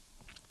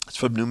 It's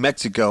from New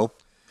Mexico.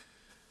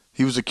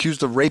 He was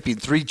accused of raping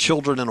 3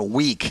 children in a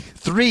week.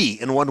 3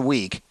 in 1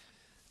 week.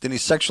 Then he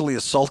sexually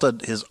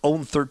assaulted his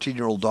own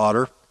 13-year-old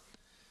daughter.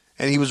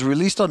 And he was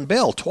released on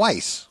bail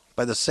twice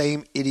by the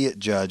same idiot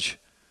judge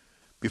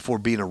before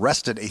being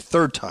arrested a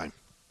 3rd time.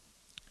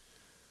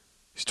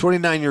 He's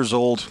 29 years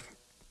old.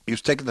 He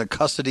was taken into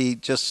custody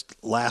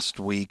just last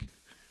week,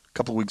 a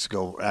couple of weeks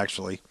ago,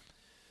 actually.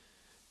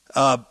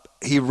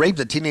 He raped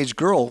a teenage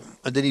girl,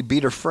 and then he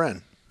beat her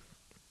friend.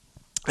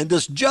 And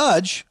this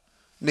judge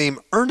named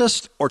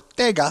Ernest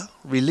Ortega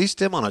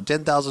released him on a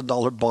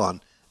 $10,000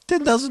 bond.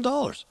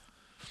 $10,000.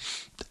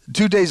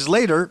 2 days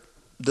later,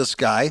 this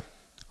guy,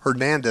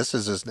 Hernandez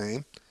is his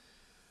name,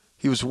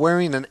 he was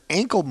wearing an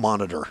ankle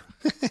monitor.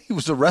 He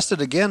was arrested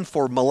again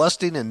for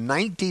molesting a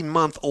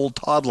 19-month-old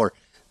toddler.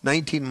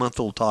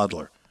 19-month-old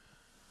toddler.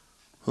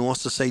 Who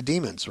wants to say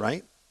demons,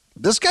 right?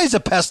 This guy's a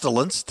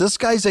pestilence. This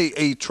guy's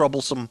a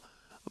troublesome,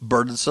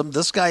 burdensome.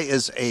 This guy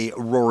is a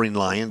roaring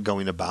lion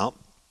going about.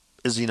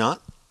 Is he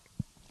not?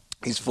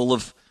 He's full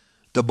of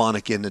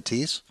demonic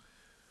entities.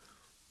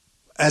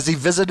 Has he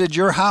visited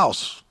your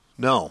house?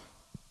 No.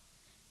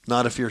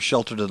 Not if you're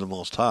sheltered in the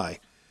Most High.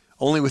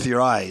 Only with your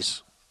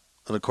eyes.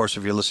 And of course,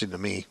 if you're listening to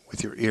me,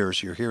 with your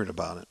ears, you're hearing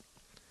about it.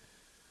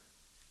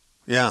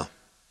 Yeah.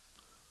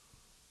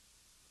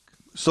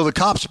 So the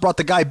cops brought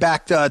the guy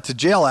back to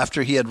jail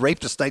after he had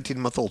raped this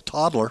 19-month-old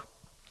toddler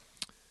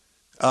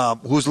who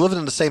was living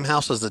in the same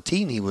house as the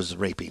teen he was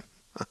raping.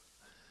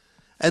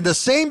 And the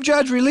same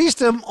judge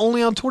released him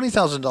only on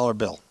 $20,000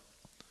 bill.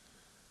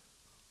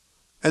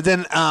 And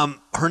then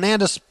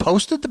Hernandez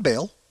posted the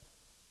bail.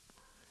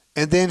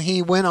 And then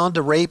he went on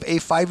to rape a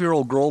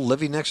 5-year-old girl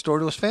living next door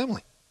to his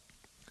family.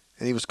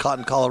 And he was caught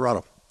in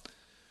Colorado.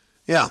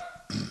 Yeah.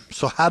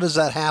 So how does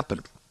that happen?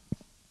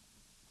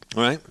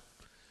 All right.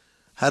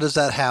 How does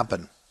that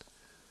happen?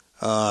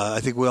 I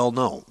think we all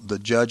know. The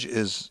judge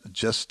is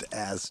just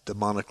as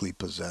demonically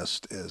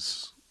possessed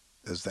as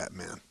that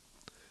man.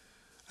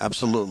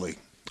 Absolutely.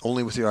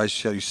 Only with your eyes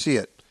shall you see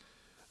it.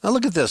 Now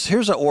look at this.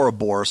 Here's an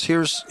Ouroboros.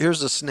 Here's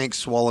a snake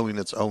swallowing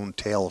its own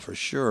tail for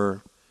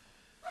sure.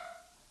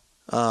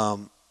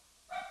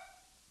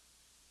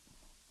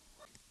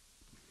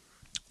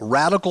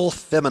 Radical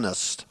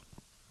feminist.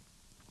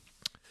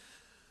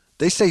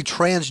 They say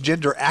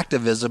transgender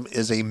activism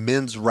is a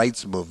men's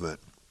rights movement.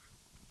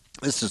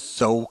 This is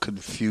so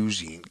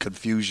confusing. I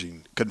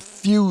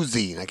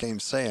can't even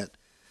say it.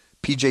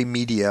 PJ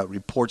Media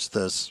reports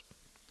this.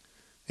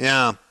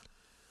 Yeah.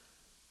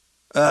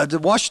 The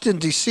Washington,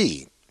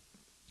 D.C.,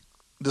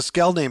 this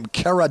gal named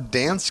Kara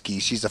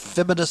Dansky, she's a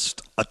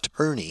feminist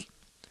attorney.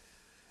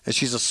 And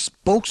she's a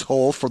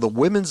spokeshole for the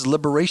Women's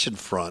Liberation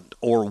Front,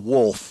 or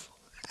WOLF.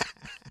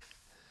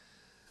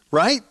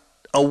 Right?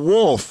 A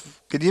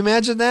wolf. Can you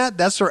imagine that?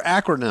 That's her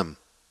acronym.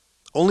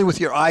 Only with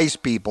your eyes,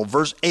 people.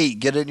 Verse 8,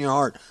 get it in your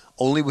heart.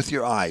 Only with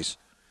your eyes.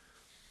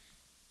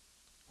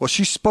 Well,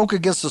 she spoke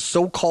against the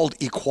so-called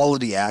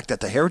Equality Act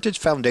at the Heritage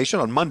Foundation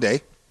on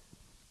Monday,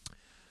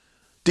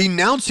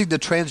 denouncing the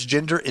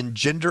transgender and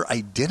gender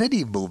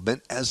identity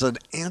movement as an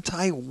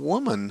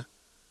anti-woman,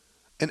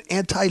 an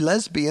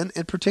anti-lesbian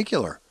in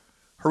particular.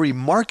 Her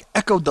remark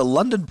echoed the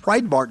London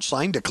Pride March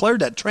sign declared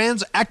that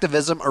trans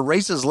activism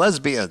erases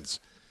lesbians.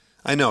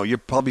 I know, you're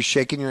probably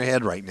shaking your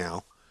head right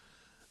now,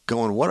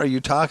 going, what are you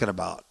talking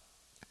about?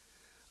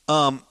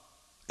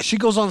 She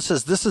goes on and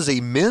says, this is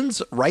a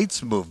men's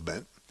rights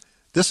movement.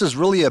 This is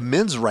really a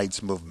men's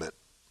rights movement,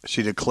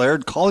 she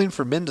declared, calling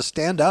for men to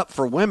stand up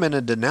for women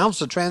and denounce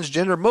the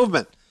transgender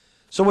movement.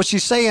 So what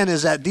she's saying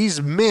is that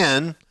these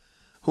men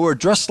who are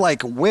dressed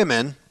like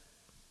women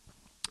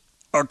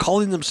are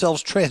calling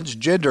themselves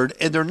transgendered,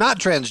 and they're not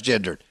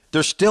transgendered.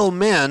 They're still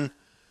men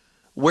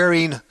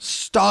wearing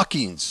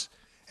stockings.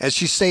 And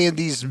she's saying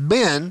these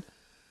men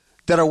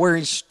that are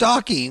wearing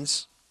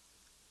stockings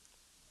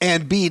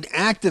and being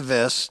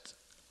activists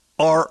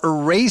are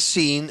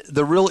erasing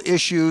the real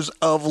issues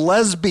of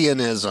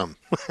lesbianism.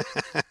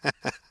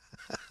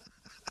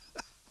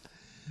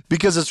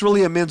 Because it's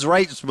really a men's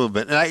rights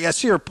movement. And I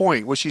see her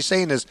point. What she's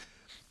saying is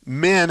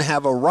men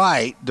have a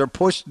right. They're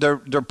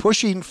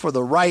pushing for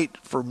the right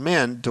for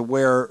men to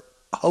wear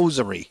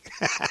hosiery.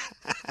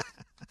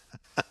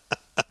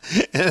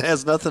 And it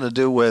has nothing to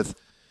do with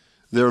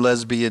their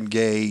lesbian,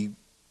 gay,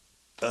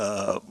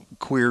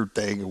 queer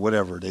thing or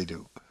whatever they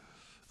do.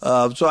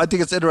 So I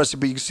think it's interesting,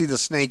 but you can see the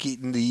snake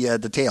eating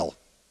the tail,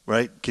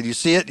 right? Can you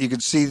see it? You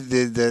can see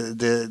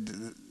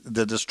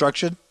the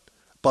destruction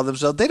by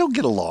themselves. They don't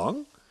get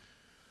along.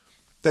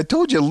 I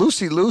told you,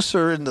 Lucy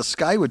Looser in the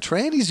sky with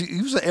Tran,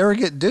 he was an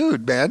arrogant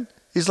dude, man.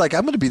 He's like,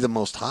 I'm going to be the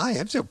most high.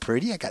 I'm so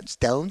pretty. I got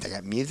stones. I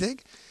got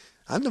music.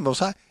 I'm the most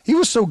high. He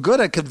was so good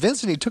at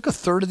convincing he took a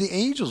third of the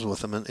angels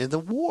with him in the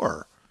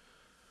war.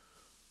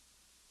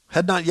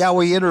 Had not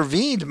Yahweh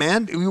intervened,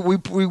 man,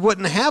 we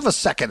wouldn't have a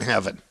second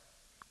heaven.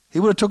 He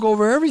would have took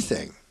over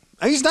everything.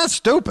 He's not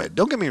stupid.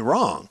 Don't get me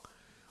wrong.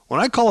 When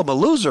I call him a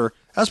loser,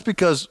 that's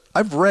because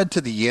I've read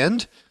to the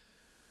end.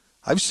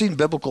 I've seen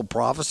biblical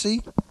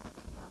prophecy,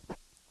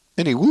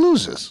 and he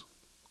loses.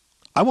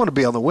 I want to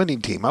be on the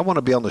winning team. I want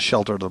to be on the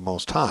shelter of the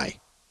Most High.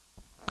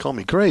 Call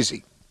me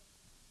crazy.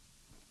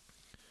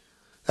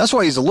 That's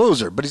why he's a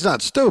loser, but he's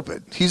not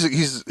stupid. He's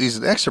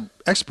an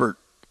expert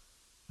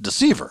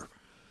deceiver.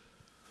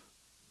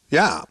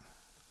 Yeah.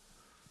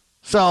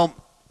 So,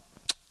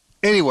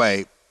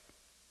 anyway,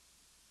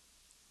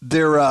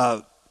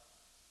 they're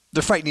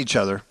fighting each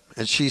other,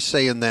 and she's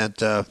saying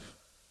that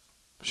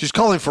she's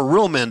calling for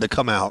real men to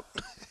come out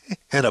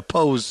and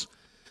oppose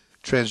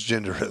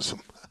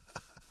transgenderism.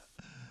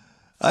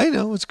 I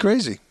know, it's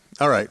crazy.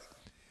 All right.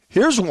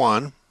 Here's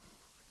one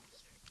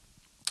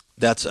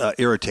that's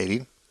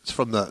irritating. It's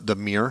from the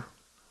Mirror,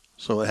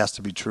 so it has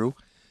to be true.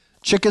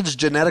 Chickens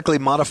genetically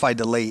modified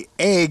to lay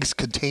eggs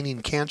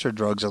containing cancer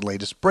drugs, and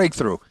latest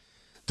breakthrough.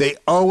 They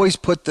always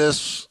put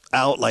this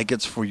out like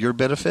it's for your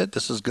benefit.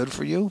 This is good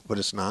for you, but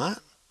it's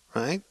not,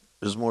 right?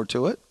 There's more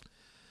to it.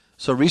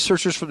 So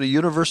researchers from the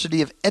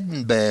University of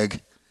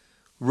Edinburgh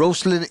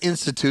Roslin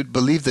Institute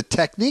believe the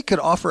technique could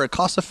offer a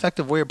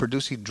cost-effective way of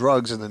producing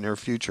drugs in the near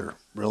future.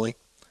 Really?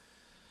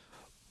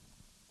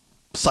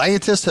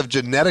 Scientists have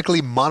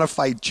genetically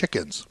modified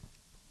chickens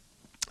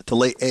to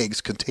lay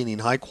eggs containing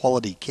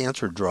high-quality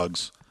cancer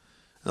drugs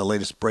in the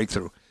latest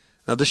breakthrough.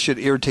 Now, this should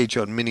irritate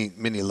you on many,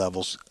 many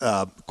levels.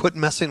 Quit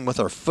messing with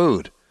our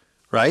food,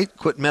 right?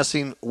 Quit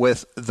messing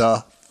with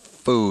the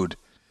food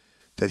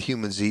that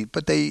humans eat.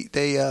 But they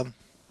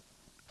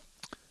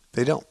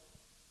don't.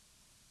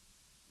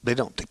 They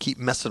don't. They keep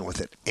messing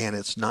with it, and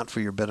it's not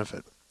for your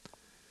benefit.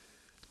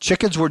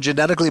 Chickens were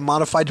genetically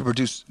modified to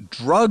produce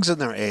drugs in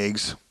their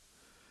eggs,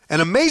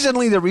 and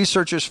amazingly, the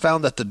researchers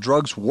found that the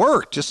drugs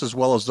work just as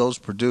well as those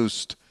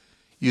produced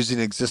using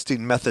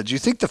existing methods. You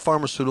think the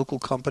pharmaceutical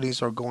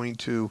companies are going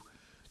to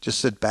just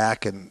sit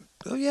back and,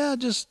 oh yeah,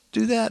 just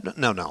do that?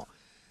 No.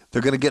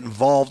 They're going to get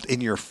involved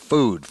in your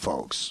food,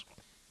 folks.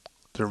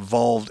 They're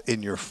involved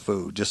in your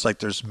food, just like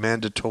there's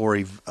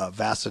mandatory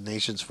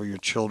vaccinations for your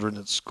children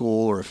at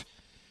school, or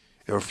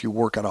if you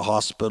work at a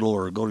hospital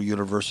or go to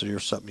university or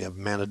something, you have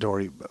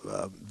mandatory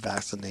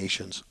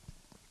vaccinations,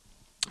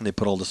 and they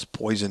put all this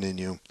poison in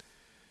you.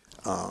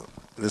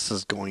 This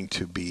is going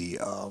to be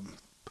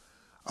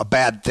a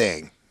bad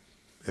thing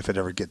if it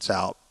ever gets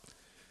out.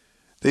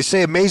 They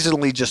say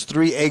amazingly just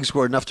 3 eggs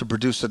were enough to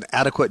produce an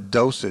adequate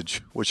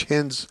dosage, which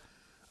hens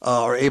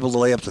are able to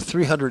lay up to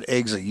 300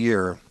 eggs a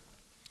year.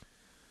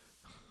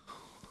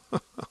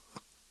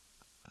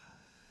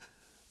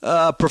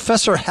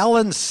 Professor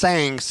Helen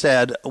Sang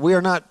said, "We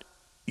are not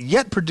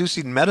yet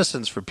producing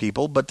medicines for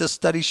people, but this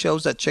study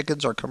shows that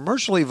chickens are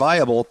commercially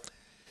viable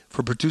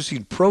for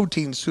producing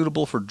protein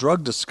suitable for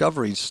drug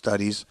discovery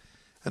studies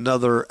and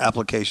other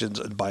applications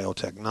in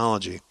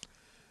biotechnology.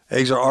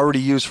 Eggs are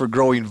already used for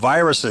growing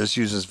viruses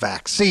used as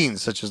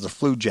vaccines, such as the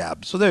flu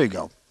jab." So there you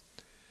go.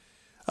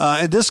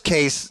 In this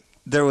case,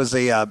 there was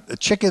a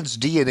chicken's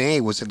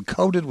DNA was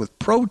encoded with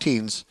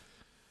proteins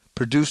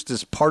produced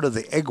as part of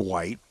the egg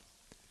white,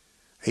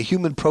 a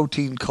human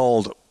protein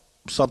called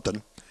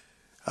something.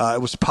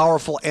 It was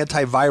powerful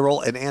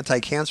antiviral and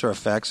anti-cancer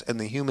effects in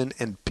the human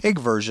and pig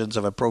versions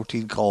of a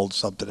protein called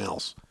something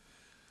else.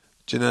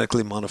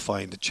 Genetically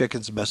modifying the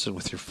chickens, messing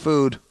with your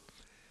food,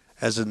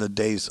 as in the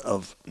days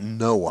of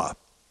Noah.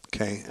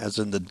 Okay, as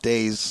in the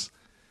days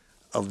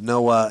of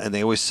Noah, and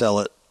they always sell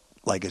it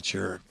like it's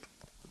your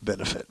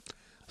benefit.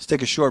 Let's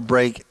take a short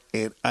break,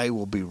 and I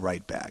will be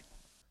right back.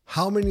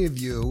 How many of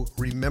you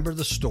remember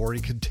the story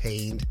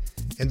contained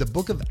in the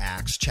book of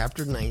Acts,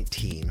 chapter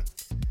 19,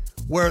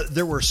 where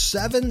there were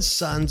 7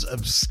 sons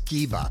of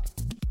Sceva,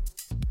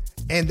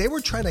 and they were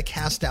trying to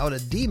cast out a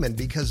demon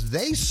because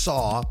they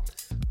saw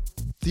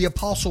the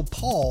Apostle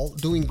Paul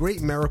doing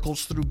great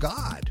miracles through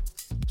God.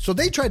 So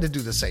they tried to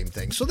do the same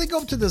thing. So they go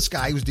up to this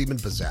guy who's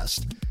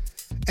demon-possessed,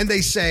 and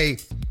they say,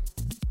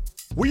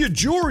 "We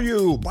adjure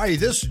you by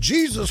this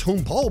Jesus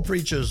whom Paul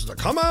preaches to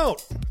come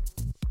out."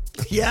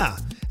 Yeah,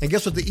 and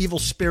guess what the evil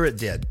spirit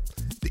did?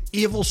 The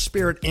evil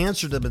spirit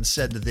answered them and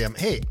said to them,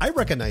 "Hey, I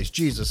recognize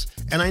Jesus,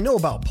 and I know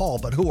about Paul,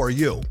 but who are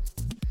you?"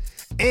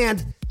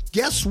 And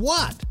guess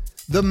what?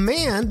 The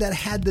man that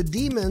had the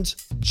demons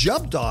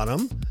jumped on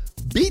him,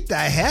 beat the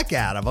heck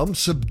out of him,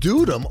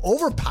 subdued him,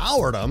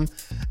 overpowered him,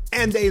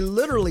 and they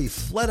literally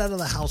fled out of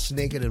the house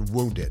naked and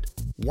wounded.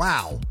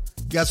 Wow.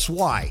 Guess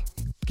why?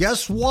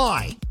 Guess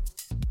why?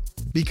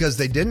 Because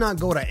they did not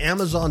go to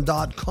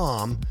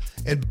Amazon.com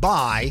and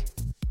buy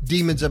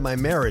Demons in My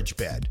Marriage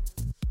Bed,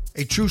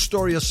 a true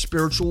story of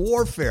spiritual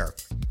warfare.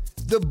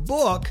 The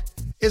book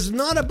is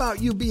not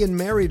about you being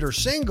married or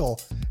single.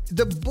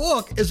 The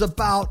book is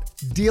about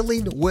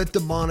dealing with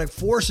demonic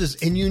forces,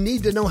 and you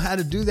need to know how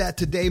to do that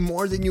today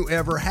more than you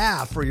ever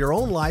have for your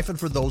own life and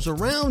for those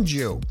around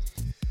you.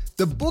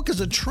 The book is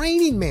a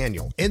training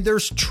manual, and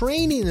there's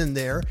training in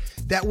there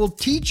that will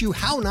teach you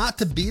how not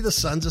to be the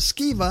sons of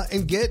Sceva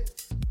and get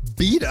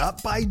beat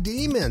up by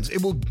demons.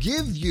 It will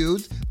give you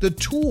the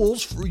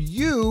tools for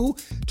you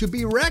to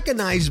be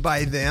recognized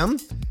by them,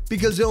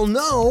 because they'll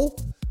know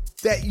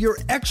that you're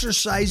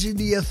exercising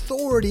the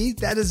authority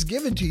that is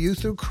given to you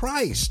through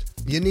Christ.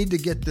 You need to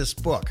get this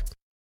book.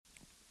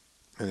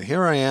 And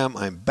here I am.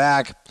 I'm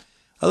back.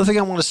 Other thing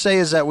I want to say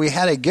is that we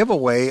had a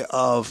giveaway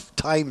of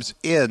Times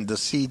In, the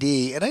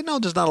CD. And I know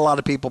there's not a lot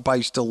of people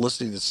probably still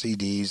listening to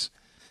CDs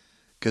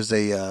because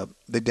they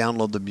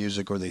download the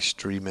music or they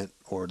stream it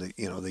or they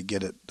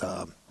get it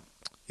on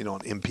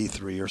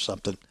MP3 or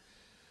something.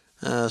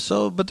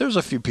 But there's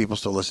a few people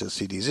still listening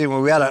to CDs. Anyway,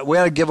 we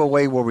had a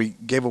giveaway where we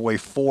gave away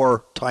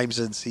 4 Times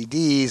In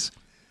CDs,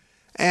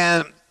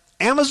 and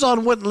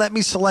Amazon wouldn't let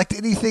me select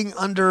anything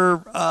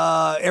under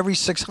every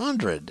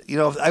 600.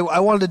 I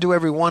wanted to do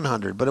every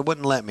 100, but it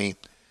wouldn't let me.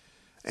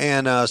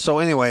 And so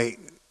anyway,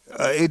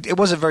 it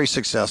wasn't very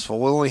successful.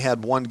 We only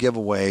had one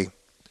giveaway,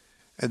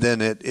 and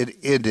then it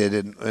ended,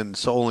 and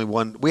so only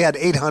one. We had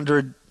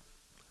 800,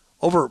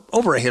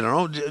 over a hit,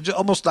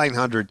 almost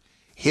 900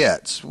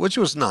 hits, which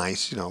was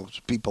nice.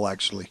 People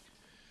actually,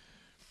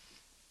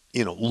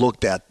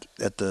 looked at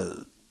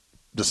the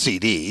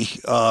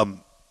CD.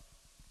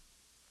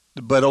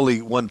 But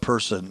only one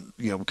person,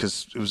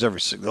 because it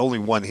was only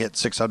one hit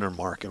 600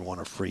 mark and won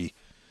a free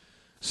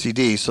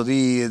CD. So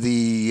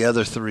the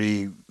other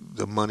 3,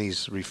 the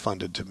money's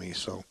refunded to me.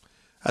 So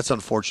that's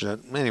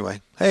unfortunate.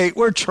 Anyway, hey,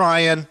 we're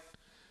trying.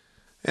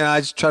 And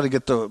I just try to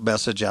get the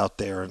message out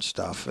there and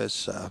stuff.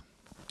 It's,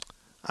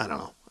 I don't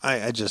know.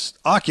 I just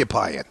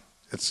occupying.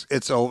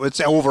 It's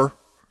over.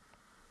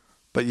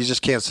 But you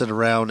just can't sit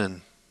around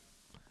and,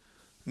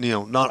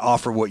 not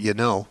offer what you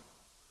know.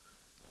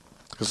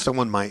 Because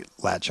someone might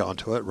latch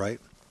onto it, right?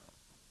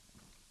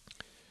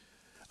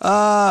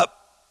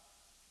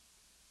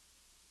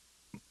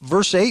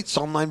 Verse 8,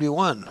 Psalm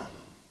 91.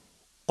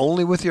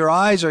 Only with your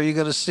eyes are you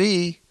going to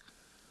see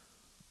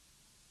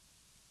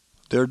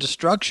their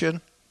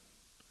destruction.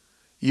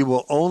 You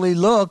will only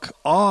look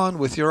on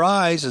with your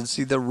eyes and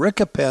see the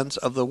recompense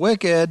of the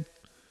wicked.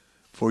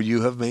 For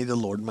you have made the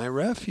Lord my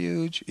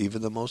refuge,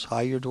 even the Most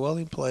High your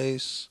dwelling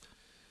place.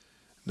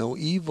 No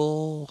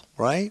evil,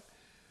 right?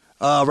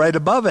 Right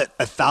above it,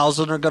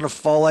 1,000 are going to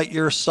fall at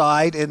your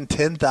side and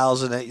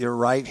 10,000 at your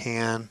right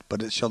hand,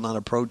 but it shall not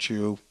approach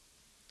you.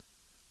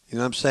 You know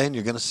what I'm saying?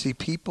 You're going to see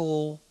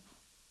people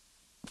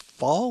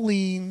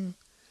falling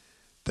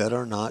that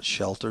are not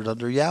sheltered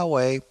under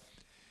Yahweh.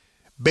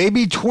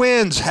 Baby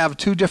twins have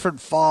 2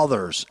 different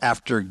fathers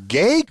after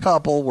gay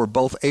couple were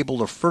both able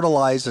to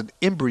fertilize an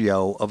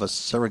embryo of a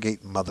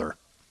surrogate mother.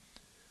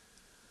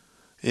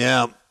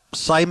 Yeah,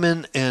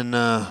 Simon and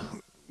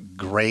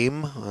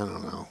Graham, I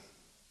don't know.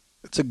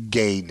 It's a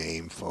gay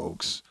name,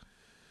 folks.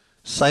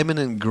 Simon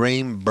and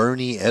Graham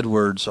Bernie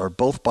Edwards are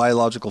both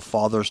biological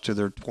fathers to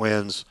their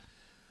twins.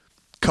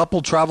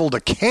 Couple traveled to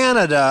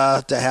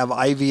Canada to have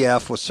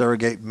IVF with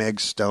surrogate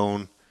Meg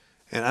Stone.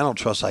 And I don't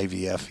trust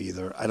IVF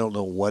either. I don't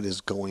know what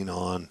is going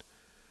on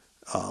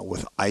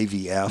with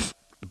IVF,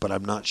 but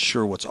I'm not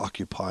sure what's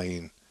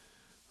occupying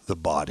the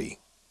body.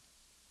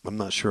 I'm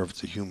not sure if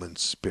it's a human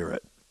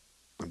spirit.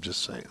 I'm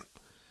just saying.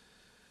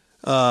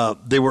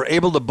 They were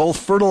able to both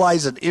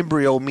fertilize an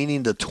embryo,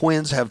 meaning the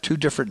twins have 2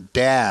 different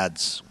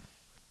dads.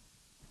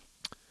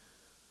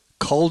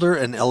 Calder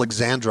and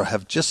Alexandra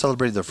have just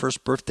celebrated their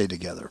first birthday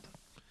together.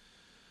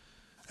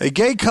 A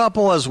gay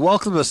couple has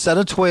welcomed a set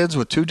of twins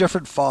with 2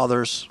 different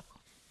fathers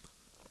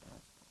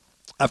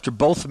after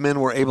both men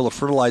were able to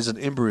fertilize an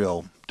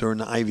embryo during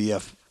the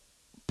IVF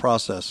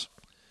process.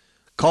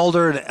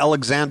 Calder and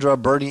Alexandra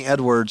Bernie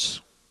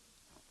Edwards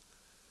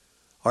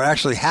are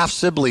actually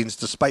half-siblings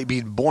despite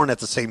being born at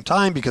the same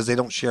time because they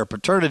don't share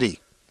paternity.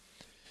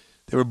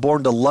 They were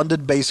born to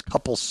London-based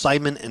couple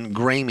Simon and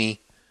Gramey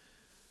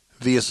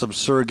via some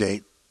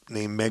surrogate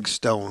named Meg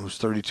Stone, who's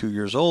 32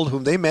 years old,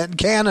 whom they met in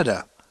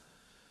Canada.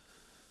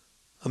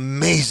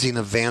 Amazing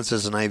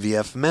advances in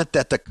IVF meant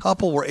that the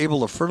couple were able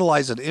to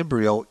fertilize an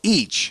embryo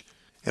each,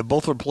 and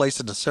both were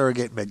placed in the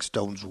surrogate Meg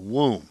Stone's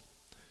womb.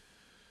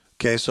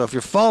 Okay, so if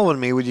you're following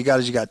me, what you got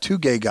is you got 2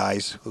 gay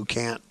guys who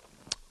can't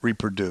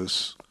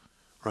reproduce.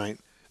 Right?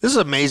 This is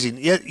amazing.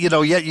 Yet you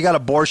got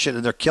abortion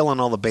and they're killing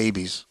all the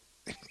babies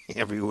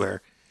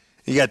everywhere.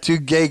 You got 2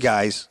 gay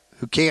guys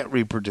who can't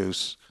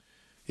reproduce,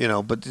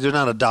 but they're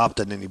not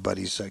adopting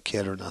anybody's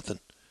kid or nothing.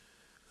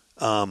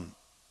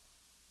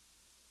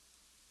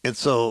 And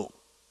so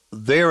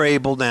they're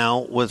able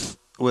now with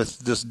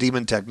this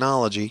demon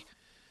technology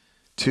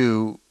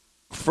to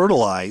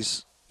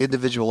fertilize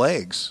individual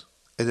eggs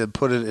and then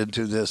put it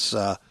into this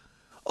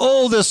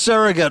this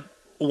surrogate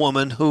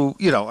woman who,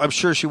 I'm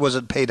sure she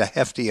wasn't paid a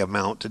hefty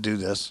amount to do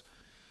this,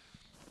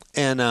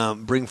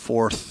 and bring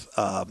forth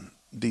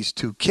these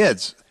 2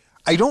 kids.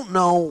 I don't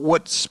know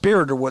what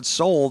spirit or what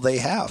soul they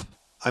have.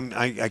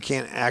 I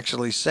can't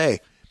actually say.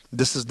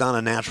 This is not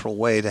a natural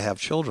way to have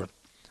children.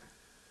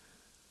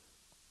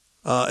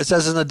 It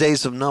says in the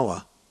days of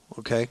Noah,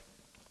 okay?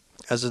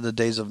 As in the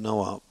days of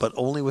Noah. But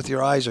only with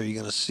your eyes are you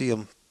going to see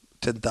them,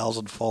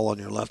 10,000 fall on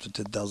your left and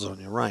 10,000 on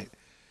your right.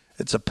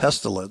 It's a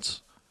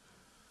pestilence.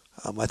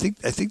 I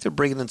think they're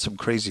bringing in some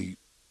crazy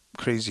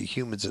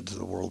humans into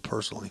the world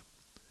personally.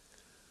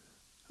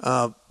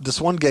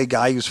 This one gay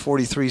guy who's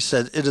 43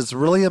 said, "It is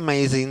really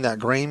amazing that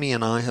Grammy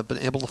and I have been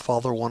able to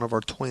father one of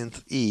our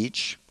twins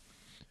each."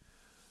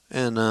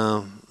 And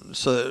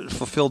so it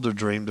fulfilled their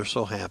dream. They're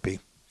so happy.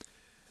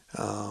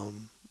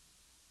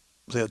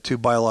 They have 2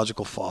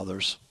 biological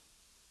fathers.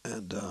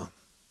 And,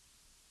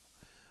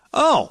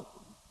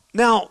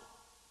 now,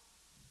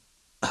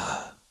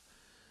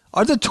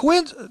 are the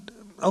twins,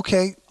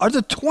 are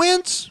the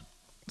twins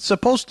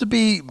supposed to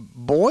be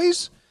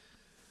boys?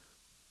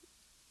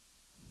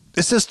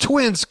 It says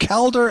twins,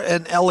 Calder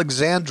and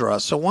Alexandra.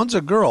 So one's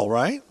a girl,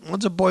 right?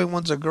 One's a boy and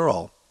one's a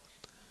girl.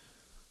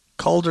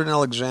 Calder and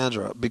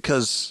Alexandra,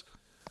 because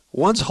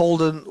one's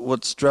holding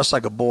what's dressed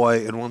like a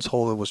boy and one's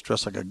holding what's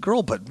dressed like a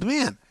girl. But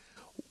man,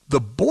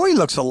 the boy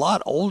looks a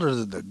lot older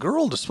than the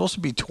girl. They're supposed to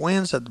be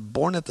twins that were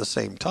born at the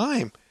same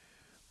time.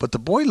 But the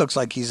boy looks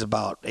like he's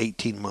about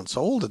 18 months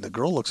old and the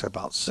girl looks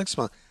about 6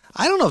 months.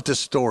 I don't know if this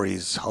story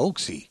is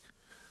hoaxy.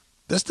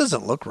 This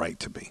doesn't look right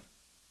to me.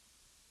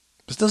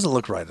 This doesn't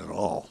look right at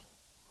all.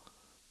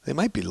 They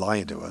might be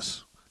lying to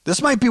us.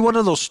 This might be one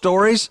of those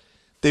stories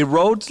they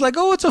wrote. It's like,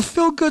 oh, it's a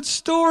feel-good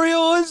story.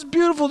 Oh, it's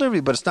beautiful to me.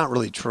 But it's not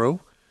really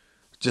true.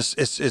 Just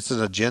it's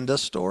an agenda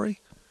story.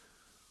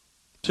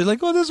 So you're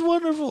like, oh, this is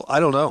wonderful. I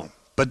don't know.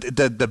 But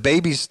the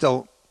babies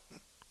don't.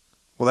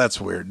 Well,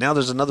 that's weird. Now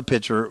there's another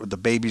picture. The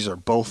babies are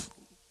both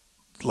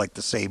like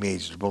the same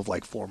age. They're both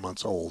like 4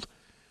 months old.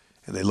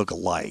 And they look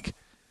alike.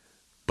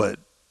 But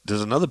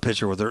there's another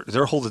picture where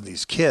they're holding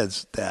these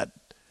kids that,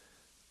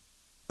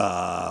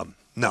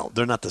 no,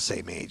 they're not the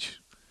same age.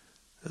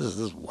 This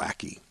is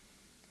wacky.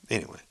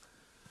 Anyway.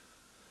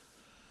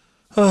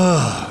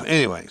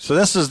 So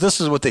this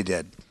is what they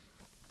did.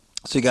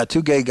 So you got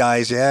 2 gay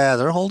guys. Yeah,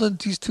 they're holding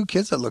these 2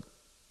 kids that look.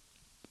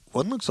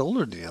 One looks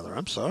older than the other.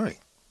 I'm sorry.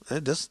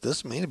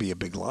 This may be a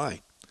big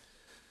lie.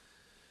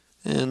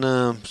 And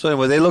so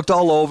anyway, they looked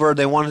all over.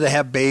 They wanted to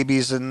have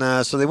babies,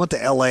 and so they went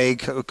to L.A.,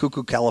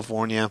 Cuckoo,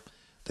 California.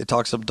 They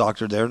talked to some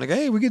doctor there, and they go,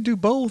 hey, we could do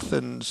both.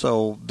 And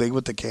so they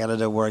went to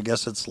Canada, where I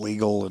guess it's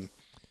legal. And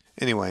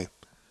anyway,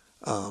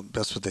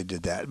 that's what they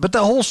did that. But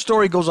the whole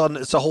story goes on.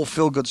 It's a whole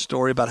feel-good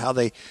story about how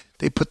they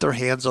put their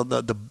hands on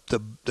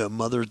the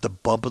mother, the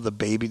bump of the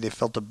baby. They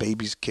felt the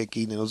baby's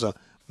kicking. It was a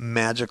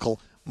magical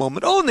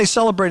moment. Oh, and they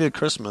celebrated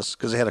Christmas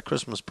because they had a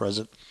Christmas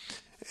present.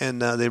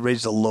 And they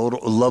arranged a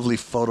lovely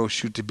photo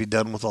shoot to be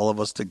done with all of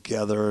us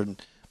together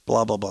and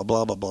blah, blah, blah,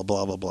 blah, blah, blah,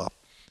 blah, blah, blah.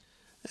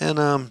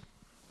 And,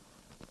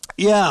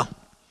 yeah.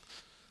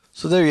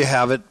 So there you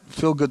have it.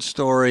 Feel-good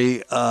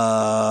story.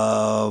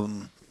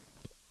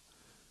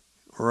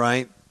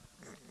 Right?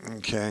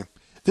 Okay.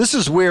 This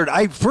is weird.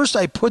 I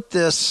put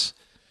this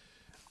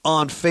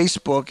on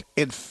Facebook,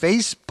 and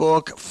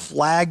Facebook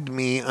flagged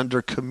me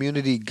under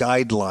community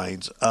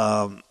guidelines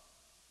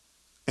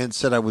and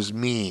said I was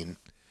mean.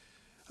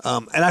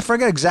 And I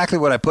forget exactly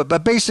what I put,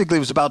 but basically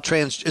it was about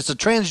it's a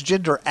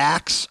transgender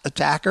axe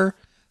attacker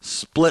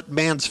split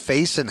man's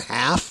face in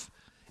half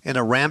in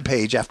a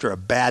rampage after a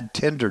bad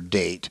Tinder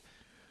date,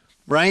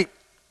 right?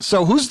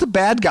 So who's the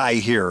bad guy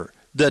here?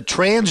 The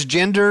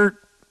transgender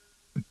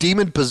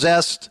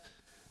demon-possessed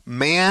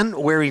man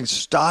wearing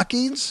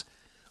stockings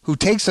who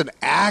takes an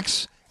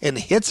axe and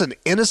hits an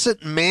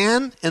innocent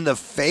man in the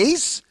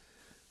face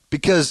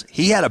because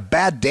he had a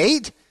bad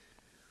date?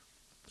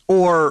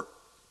 Or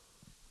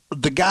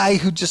the guy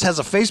who just has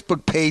a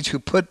Facebook page who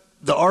put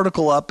the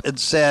article up and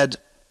said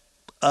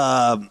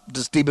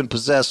this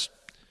demon-possessed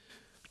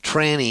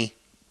tranny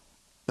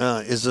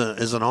is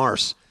an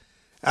arse.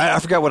 I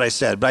forgot what I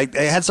said, but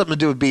it had something to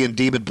do with being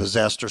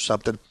demon-possessed or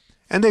something.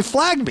 And they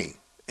flagged me.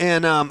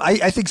 And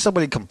I think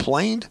somebody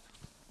complained,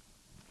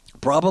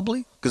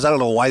 probably, because I don't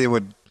know why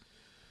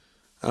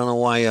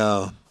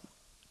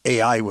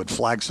AI would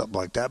flag something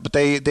like that. But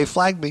they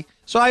flagged me.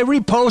 So I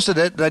reposted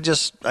it,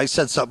 and I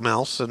said something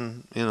else,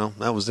 and,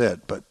 that was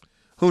it. But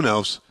who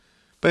knows?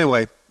 But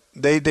anyway,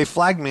 they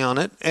flagged me on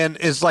it, and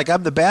it's like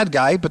I'm the bad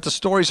guy, but the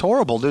story's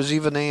horrible. There's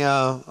even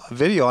a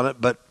video on it,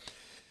 but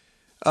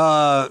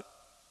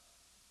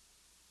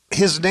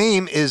his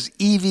name is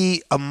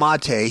Evie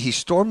Amate. He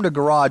stormed a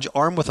garage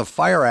armed with a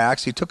fire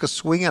axe. He took a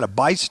swing at a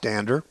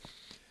bystander.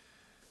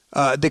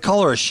 They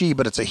call her a she,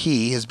 but it's a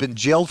he. Has been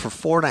jailed for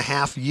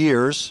 4.5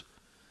 years.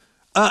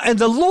 And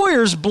the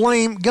lawyers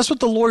guess what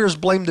the lawyers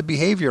blame the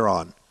behavior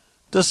on?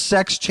 The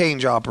sex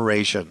change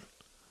operation.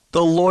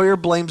 The lawyer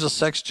blames the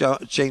sex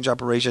change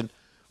operation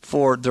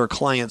for their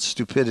client's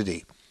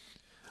stupidity.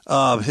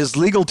 His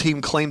legal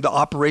team claimed the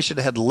operation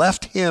had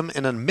left him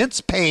in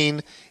immense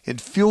pain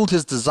and fueled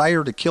his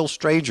desire to kill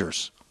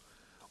strangers.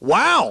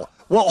 Wow.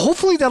 Well,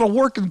 hopefully that'll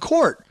work in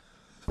court.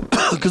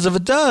 Because if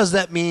it does,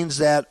 that means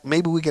that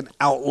maybe we can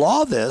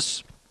outlaw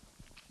this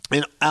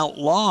and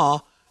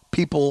outlaw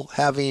people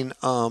having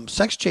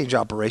sex change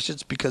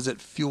operations because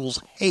it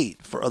fuels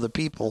hate for other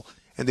people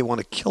and they want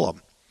to kill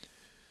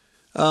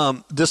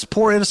them. This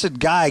poor innocent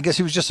guy, I guess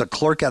he was just a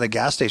clerk at a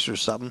gas station or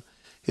something.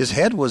 His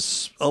head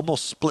was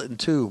almost split in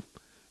two.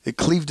 It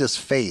cleaved his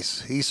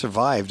face. He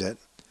survived it.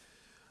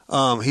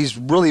 He's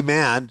really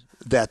mad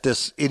that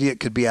this idiot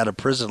could be out of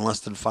prison less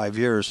than 5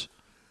 years,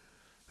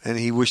 and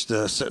he wished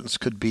the sentence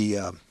could be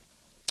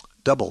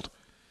doubled.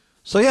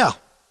 So yeah,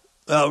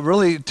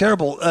 really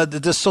terrible.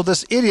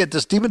 This idiot,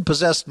 this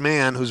demon-possessed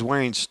man who's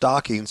wearing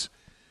stockings,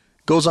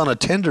 goes on a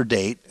Tinder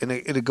date, and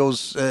it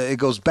goes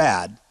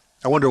bad.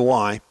 I wonder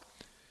why.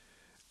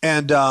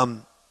 And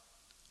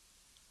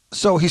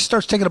so he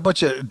starts taking a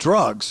bunch of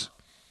drugs,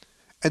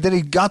 and then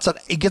he gets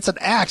an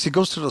axe. He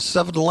goes to the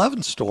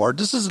 7-Eleven store.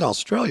 This is in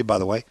Australia, by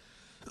the way.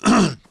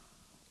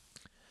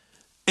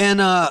 And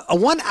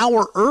 1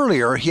 hour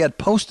earlier, he had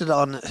posted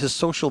on his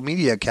social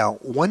media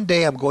account, "One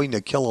day I'm going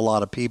to kill a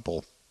lot of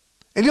people."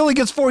 And he only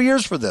gets 4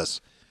 years for this.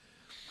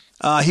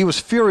 He was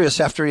furious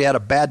after he had a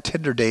bad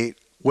Tinder date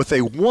with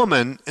a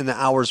woman in the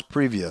hours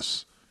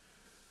previous.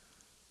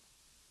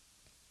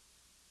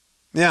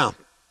 Yeah.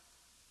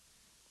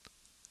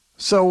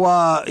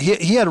 So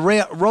he had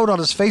wrote on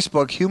his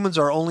Facebook, "Humans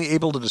are only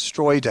able to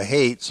destroy to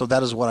hate, so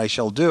that is what I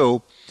shall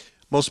do.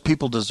 Most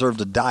people deserve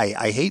to die.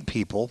 I hate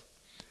people."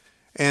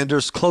 And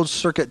there's closed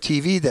circuit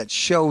TV that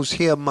shows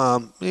him,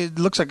 it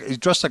looks like he's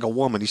dressed like a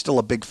woman. He's still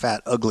a big,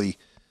 fat, ugly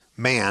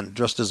man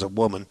dressed as a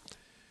woman.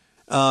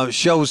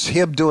 Shows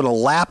him doing a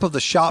lap of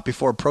the shop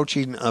before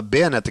approaching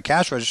Ben at the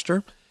cash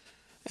register.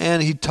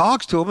 And he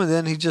talks to him, and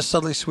then he just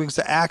suddenly swings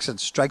the axe and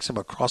strikes him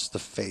across the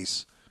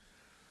face.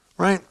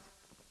 Right?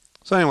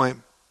 So anyway,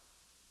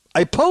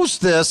 I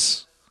post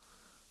this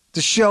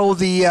to show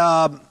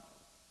the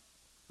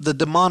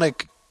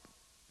demonic,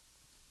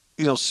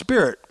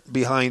 spirit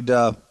behind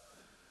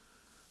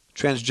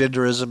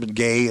transgenderism and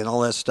gay and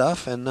all that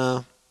stuff. And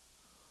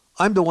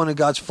I'm the one who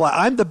got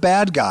I'm the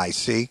bad guy.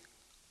 See,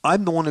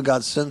 I'm the one who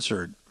got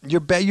censored. You're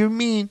bad. You're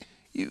mean.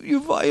 You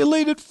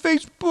violated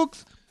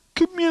Facebook's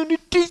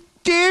community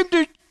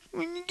standards.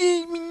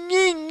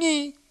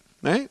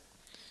 Right?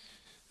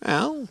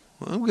 Well,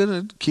 I'm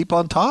going to keep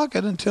on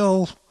talking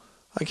until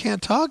I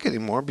can't talk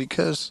anymore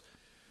because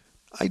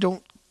I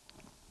don't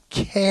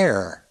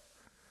care.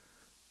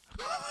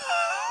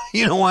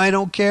 You know why I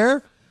don't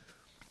care?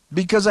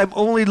 Because I'm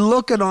only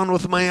looking on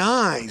with my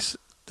eyes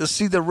to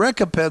see the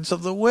recompense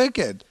of the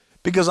wicked.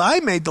 Because I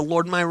made the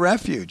Lord my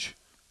refuge.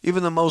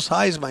 Even the Most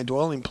High is my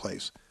dwelling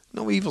place.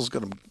 No evil's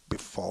going to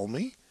befall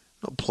me.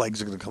 No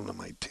plagues are going to come to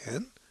my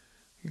tent.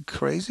 You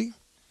crazy?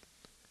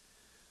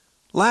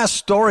 Last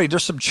story,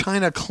 there's some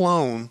China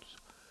clones.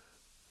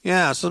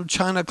 Yeah, some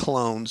China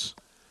clones,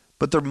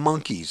 but they're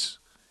monkeys.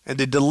 And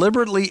they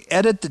deliberately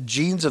edit the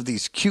genes of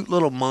these cute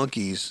little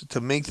monkeys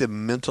to make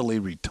them mentally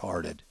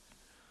retarded.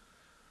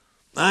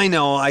 I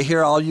know, I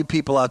hear all you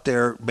people out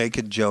there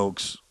making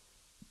jokes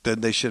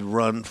that they should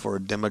run for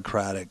a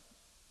Democratic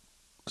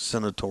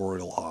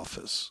senatorial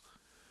office.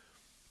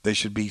 They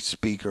should be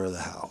Speaker of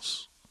the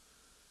House.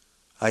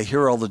 I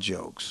hear all the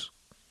jokes,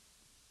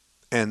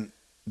 and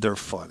they're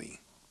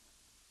funny.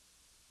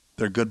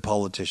 They're good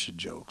politician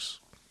jokes.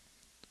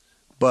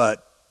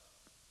 But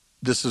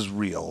this is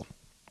real,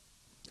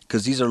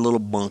 because these are little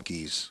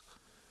monkeys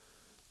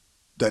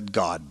that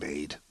God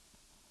made.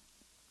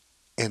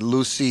 And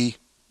Lucy,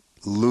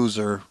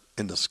 loser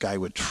in the sky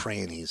with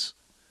trannies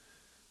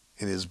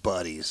and his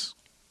buddies,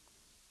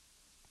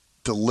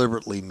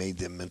 deliberately made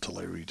them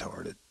mentally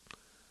retarded.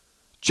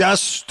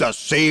 Just to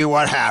see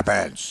what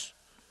happens.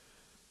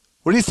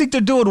 What do you think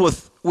they're doing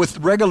with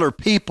regular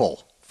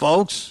people,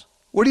 folks?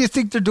 What do you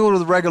think they're doing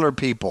with regular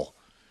people?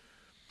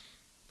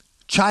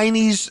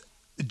 Chinese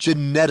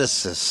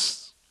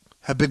geneticists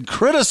have been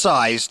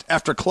criticized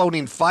after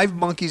cloning 5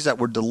 monkeys that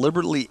were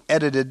deliberately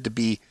edited to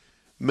be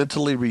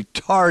mentally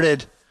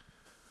retarded,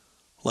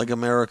 like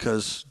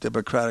America's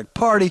Democratic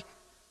Party.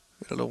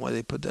 I don't know why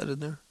they put that in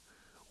there.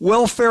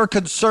 Welfare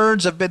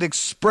concerns have been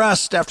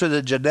expressed after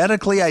the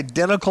genetically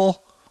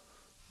identical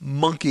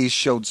monkeys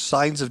showed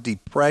signs of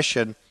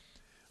depression,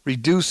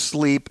 reduced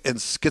sleep, and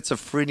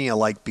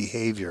schizophrenia-like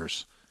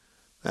behaviors.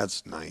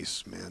 That's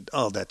nice, man.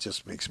 Oh, that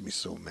just makes me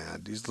so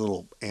mad. These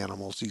little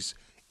animals, these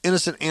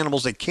innocent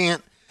animals, they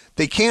can't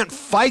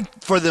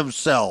fight for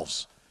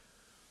themselves.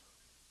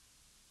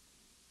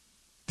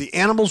 The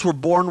animals were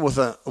born with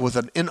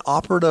an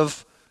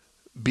inoperative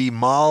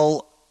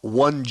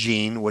BMAL1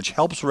 gene, which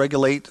helps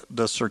regulate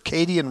the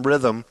circadian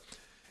rhythm,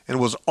 and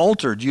was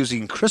altered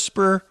using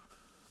CRISPR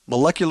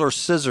molecular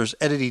scissors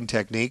editing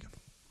technique.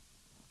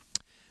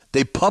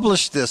 They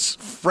published this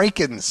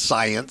freaking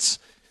science.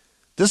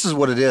 This is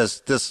what it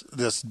is.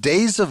 This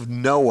Days of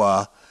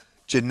Noah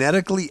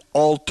genetically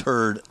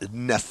altered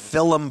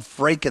Nephilim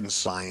freaking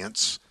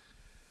science.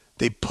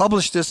 They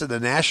published this in the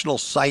National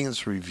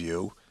Science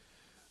Review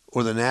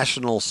or the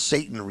National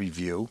Satan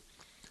Review.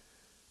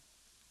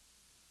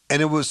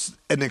 And it was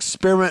an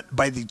experiment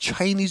by the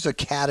Chinese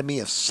Academy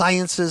of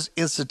Sciences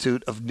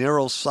Institute of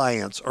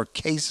Neuroscience, or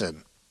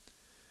CASIN.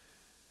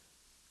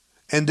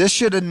 And this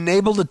should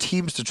enable the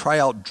teams to try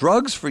out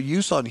drugs for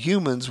use on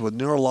humans with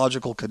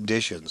neurological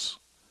conditions.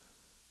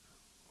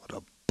 What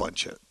a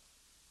bunch of...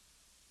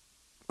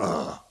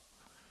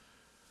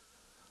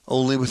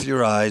 Only with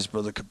your eyes,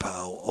 Brother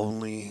Kapow.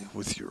 Only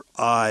with your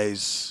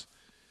eyes.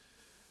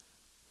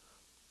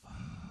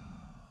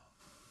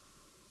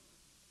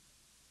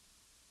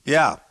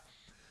 Yeah.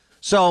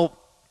 So,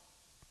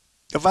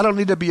 if I don't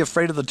need to be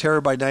afraid of the terror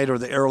by night or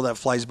the arrow that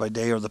flies by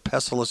day or the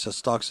pestilence that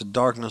stalks in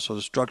darkness or the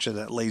destruction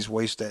that lays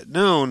waste at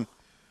noon,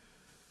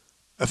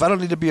 if I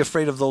don't need to be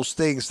afraid of those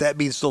things, that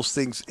means those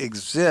things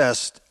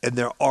exist, and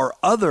there are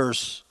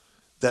others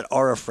that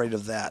are afraid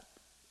of that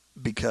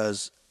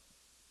because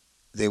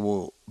they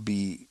will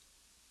be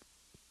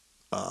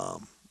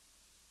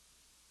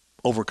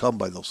overcome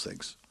by those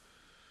things,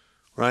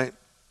 right?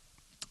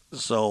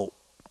 So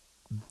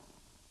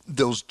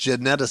those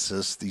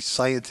geneticists, these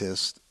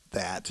scientists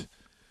that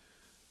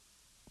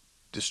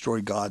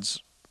destroy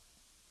God's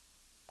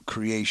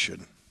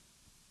creation,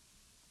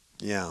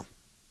 yeah.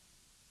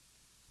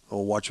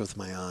 Oh, watch with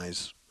my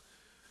eyes.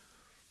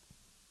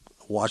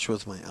 Watch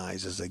with my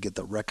eyes as they get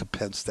the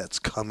recompense that's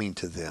coming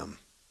to them.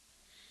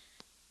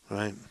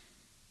 Right?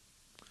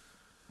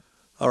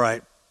 All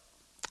right.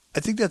 I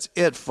think that's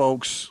it,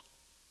 folks.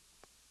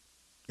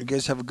 You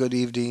guys have a good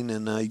evening,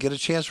 and you get a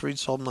chance to read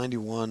Psalm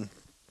 91.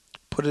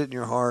 Put it in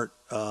your heart.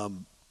 I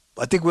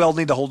think we all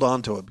need to hold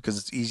on to it because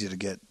it's easy to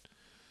get,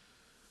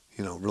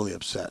 really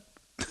upset.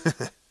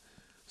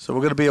 So we're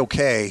going to be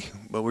okay,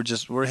 but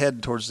we're heading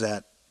towards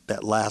that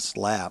last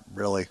lap,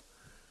 really,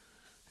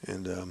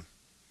 and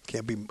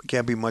can't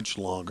be much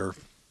longer.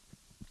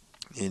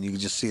 And you can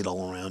just see it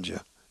all around you.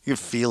 You can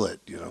feel it,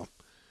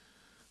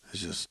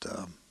 It's just,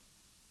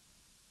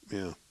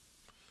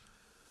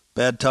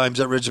 bad times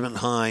at Ridgemont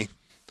High.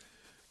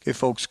 Okay,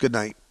 folks, good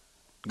night.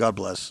 God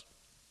bless.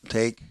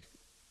 Take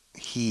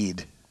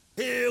heed.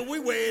 Here we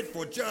wait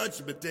for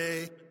Judgment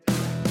Day.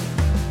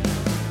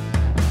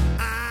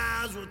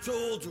 Eyes were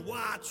told to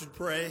watch and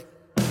pray.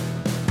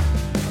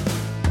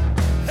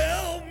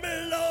 Help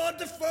me, Lord,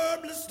 to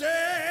firmly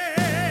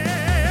stand,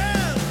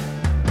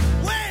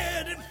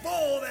 waiting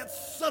for that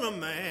Son of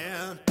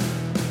Man.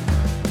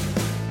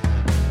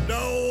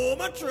 No,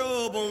 my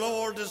trouble,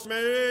 Lord,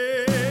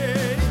 dismay,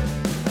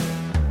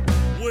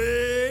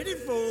 waiting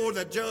for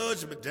that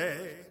Judgment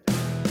Day.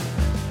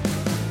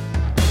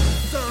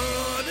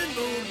 Sun and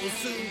moon will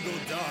soon go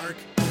dark.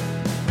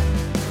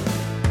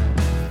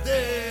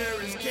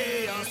 There is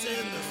chaos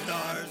in the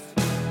stars.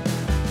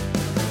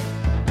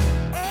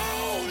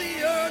 All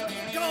the earth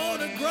is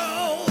gonna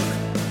groan.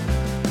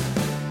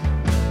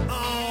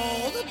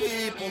 All the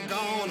people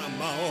gonna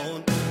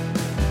moan.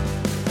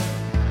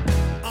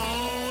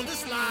 All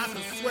this life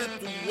is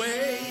swept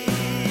away.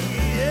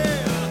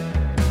 Yeah,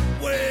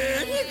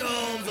 when he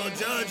comes on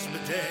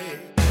Judgment Day.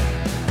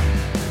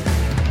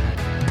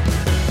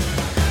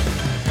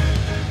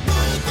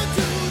 Look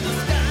into the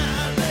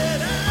sky.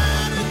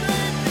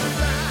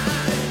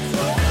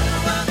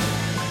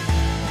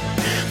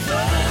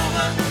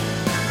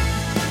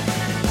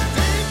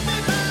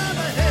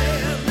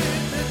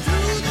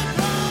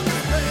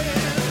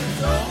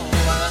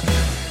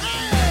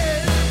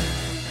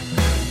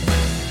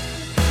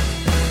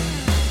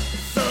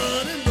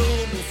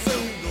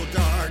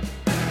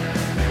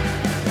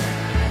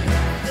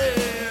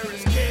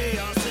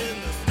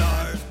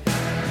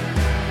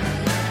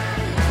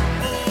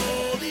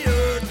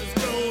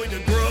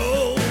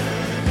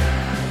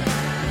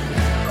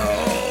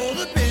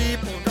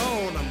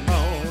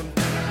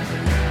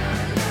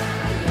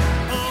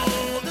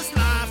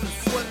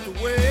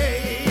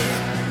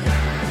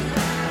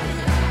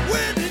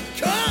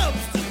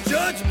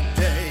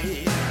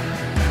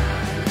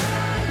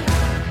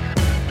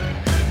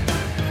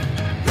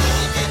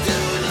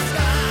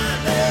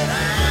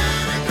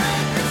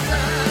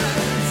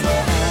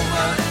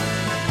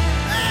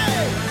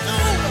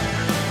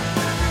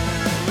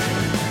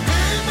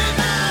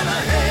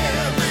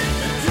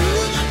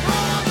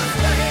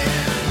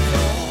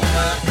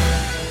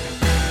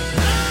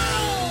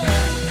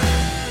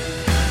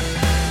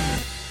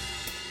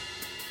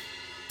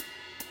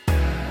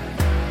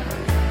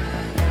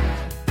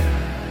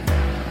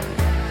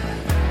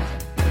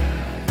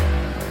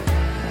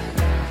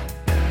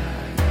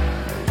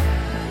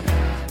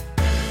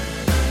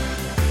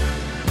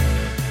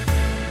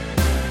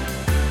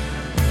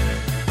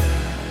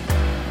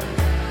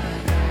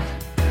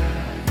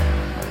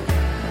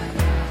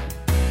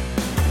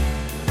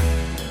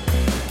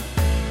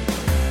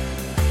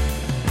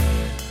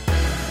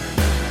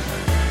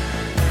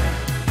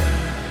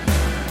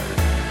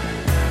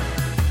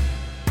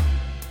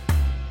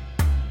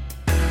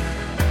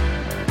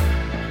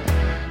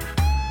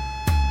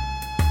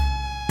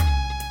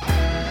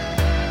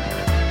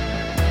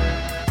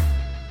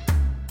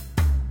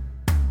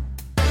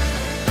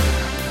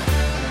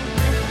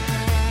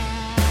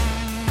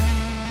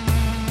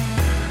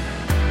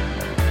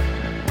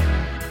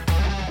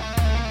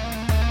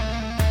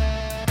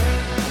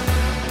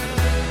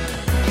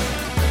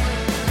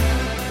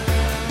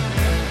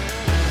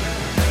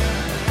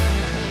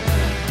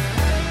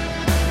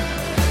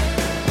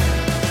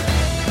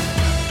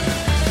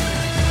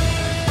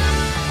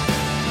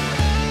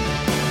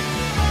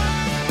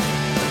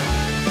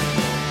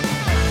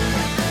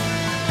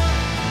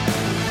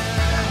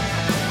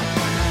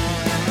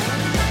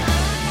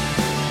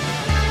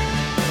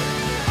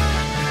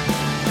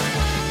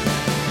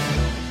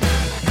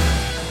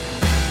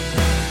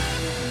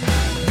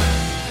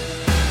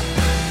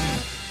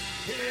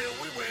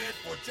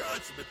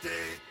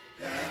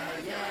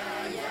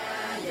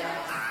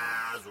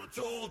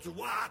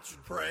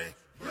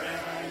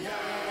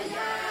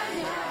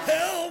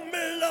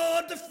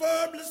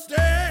 firmly stand,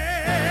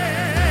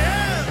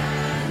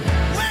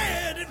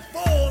 waiting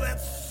for that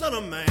son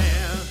of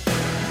man.